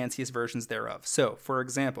doing the fanciest versions thereof. So, for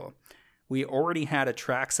example, we already had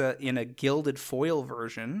Atraxa in a gilded foil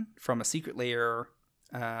version from a Secret Lair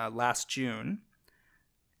last June.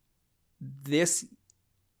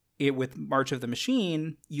 With March of the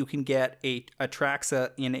Machine, you can get a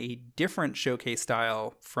Atraxa in a different showcase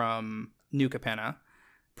style from New Capenna,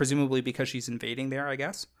 presumably because she's invading there, I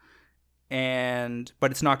guess.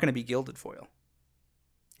 But it's not going to be gilded foil.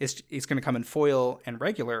 It's going to come in foil and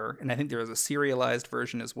regular, and I think there is a serialized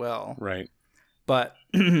version as well. Right. But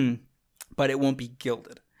it won't be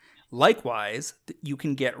gilded. Likewise, you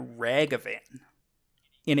can get Ragavan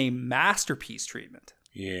in a masterpiece treatment.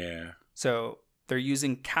 Yeah. So they're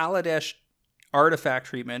using Kaladesh artifact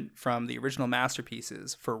treatment from the original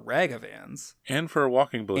masterpieces for Ragavans. And for a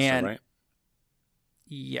Walking Ballista, right?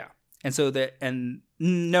 Yeah.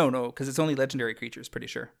 No, because it's only legendary creatures, pretty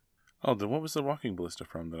sure. Oh, then what was the Walking Ballista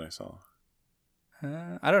from that I saw?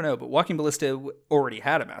 I don't know, but Walking Ballista already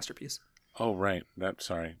had a masterpiece. Oh, right. That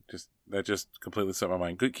just completely slipped my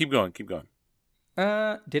mind. Good, keep going.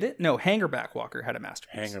 Did it? No, Hangerback Walker had a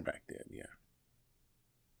masterpiece. Hangerback did, yeah.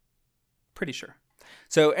 Pretty sure.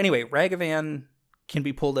 So anyway, Ragavan can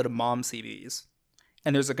be pulled out of mom CBs.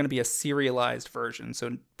 And there's going to be a serialized version,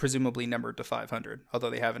 so presumably numbered to 500, although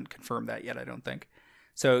they haven't confirmed that yet, I don't think.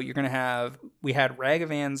 So you're going to have, we had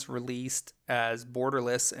Ragavans released as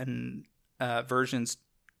borderless and versions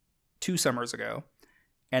 2 summers ago.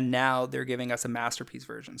 And now they're giving us a Masterpiece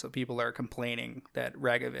version. So people are complaining that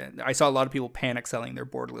Ragavan, I saw a lot of people panic selling their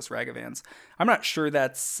borderless Ragavans. I'm not sure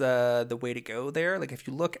that's the way to go there. Like if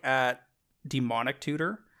you look at Demonic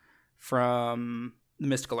Tutor from the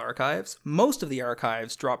Mystical Archives, most of the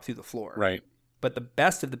archives drop through the floor. Right. But the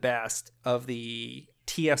best of the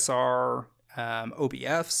TSR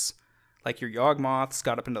OBFs, like your Yawgmoths,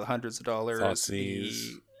 got up into the hundreds of dollars.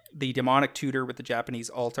 The Demonic Tutor with the Japanese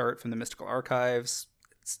alt art from the Mystical Archives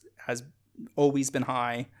has always been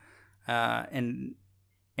high, and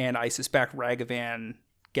I suspect Ragavan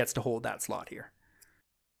gets to hold that slot here.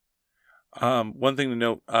 One thing to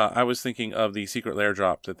note, I was thinking of the Secret Lair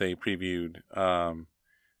drop that they previewed.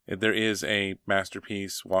 There is a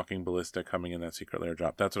Masterpiece Walking Ballista coming in that Secret Lair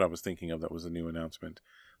drop. That's what I was thinking of. That was a new announcement.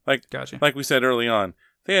 Gotcha. Like we said early on,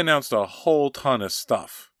 they announced a whole ton of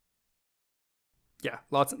stuff. Yeah,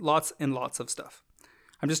 lots and lots of stuff.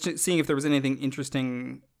 I'm just seeing if there was anything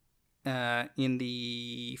interesting in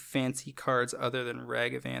the fancy cards other than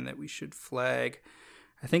Ragavan that we should flag.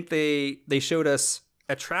 I think they showed us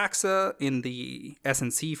Atraxa in the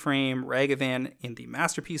SNC frame, Ragavan in the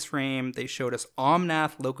Masterpiece frame. They showed us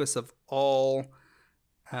Omnath, Locus of All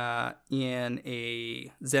in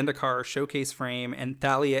a Zendikar showcase frame, and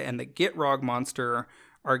Thalia and the Gitrog monster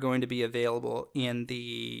are going to be available in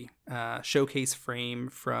the showcase frame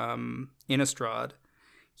from Innistrad.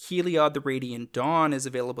 Heliod the Radiant Dawn is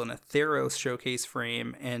available in a Theros showcase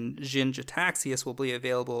frame, and Jin Jataxius will be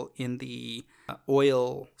available in the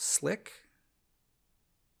Oil Slick.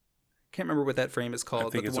 Can't remember what that frame is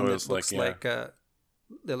called, but the one that looks like that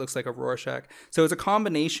looks like a Rorschach. So it's a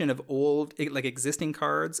combination of old, like existing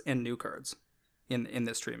cards and new cards in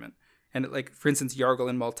this treatment. And like, for instance, Yargle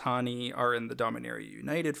and Multani are in the Dominaria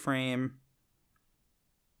United frame.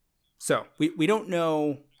 So we don't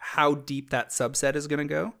know how deep that subset is going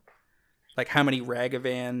to go. Like how many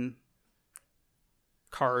Ragavan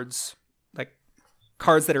cards, like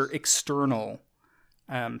cards that are external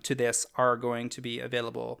to this, are going to be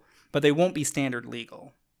available. But they won't be standard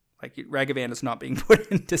legal. Like Ragavan is not being put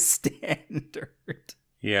into standard.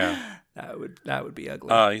 Yeah. That would be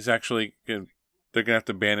ugly. He's actually... They're gonna have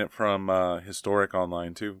to ban it from Historic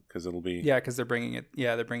Online too, because it'll be because they're bringing it.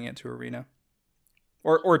 Yeah, they're bringing it to Arena,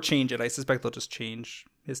 or change it. I suspect they'll just change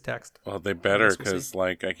his text. Well, they better, because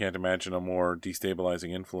I can't imagine a more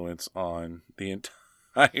destabilizing influence on the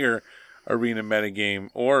entire Arena metagame,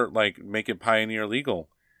 or make it Pioneer legal.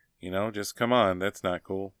 Just come on, that's not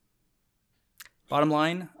cool. Bottom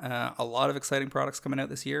line, a lot of exciting products coming out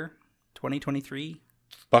this year, 2023.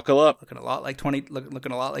 Buckle up. Looking a lot like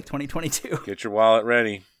 2022. Get your wallet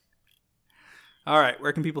ready. All right,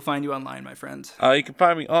 where can people find you online, my friend? You can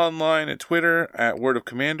find me online at Twitter at Word of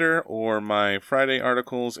Commander, or my Friday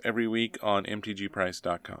articles every week on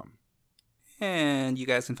mtgprice.com. And you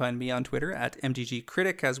guys can find me on Twitter at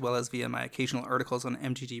MTGCritic, as well as via my occasional articles on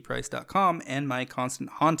mtgprice.com and my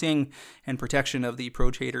constant haunting and protection of the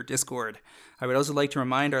Pro Trader Discord. I would also like to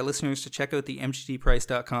remind our listeners to check out the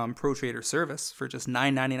mtgprice.com Pro Trader service for just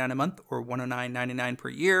 $9.99 a month or $109.99 per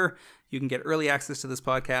year. You can get early access to this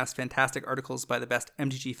podcast, fantastic articles by the best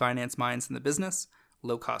MTG finance minds in the business,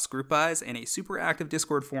 low-cost group buys, and a super active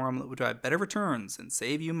Discord forum that will drive better returns and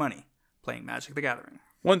save you money playing Magic the Gathering.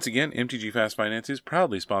 Once again, MTG Fast Finance is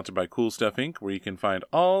proudly sponsored by Cool Stuff Inc., where you can find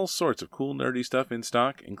all sorts of cool, nerdy stuff in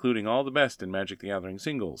stock, including all the best in Magic the Gathering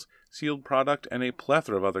singles, sealed product, and a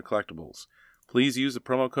plethora of other collectibles. Please use the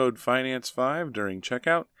promo code FINANCE5 during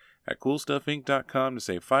checkout at CoolStuffInc.com to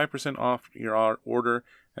save 5% off your order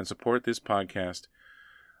and support this podcast.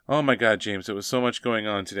 Oh my God, James, there was so much going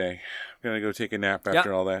on today. I'm going to go take a nap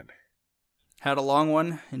after all that. Had a long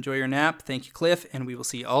one. Enjoy your nap. Thank you, Cliff. And we will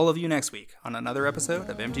see all of you next week on another episode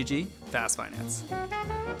of MTG Fast Finance.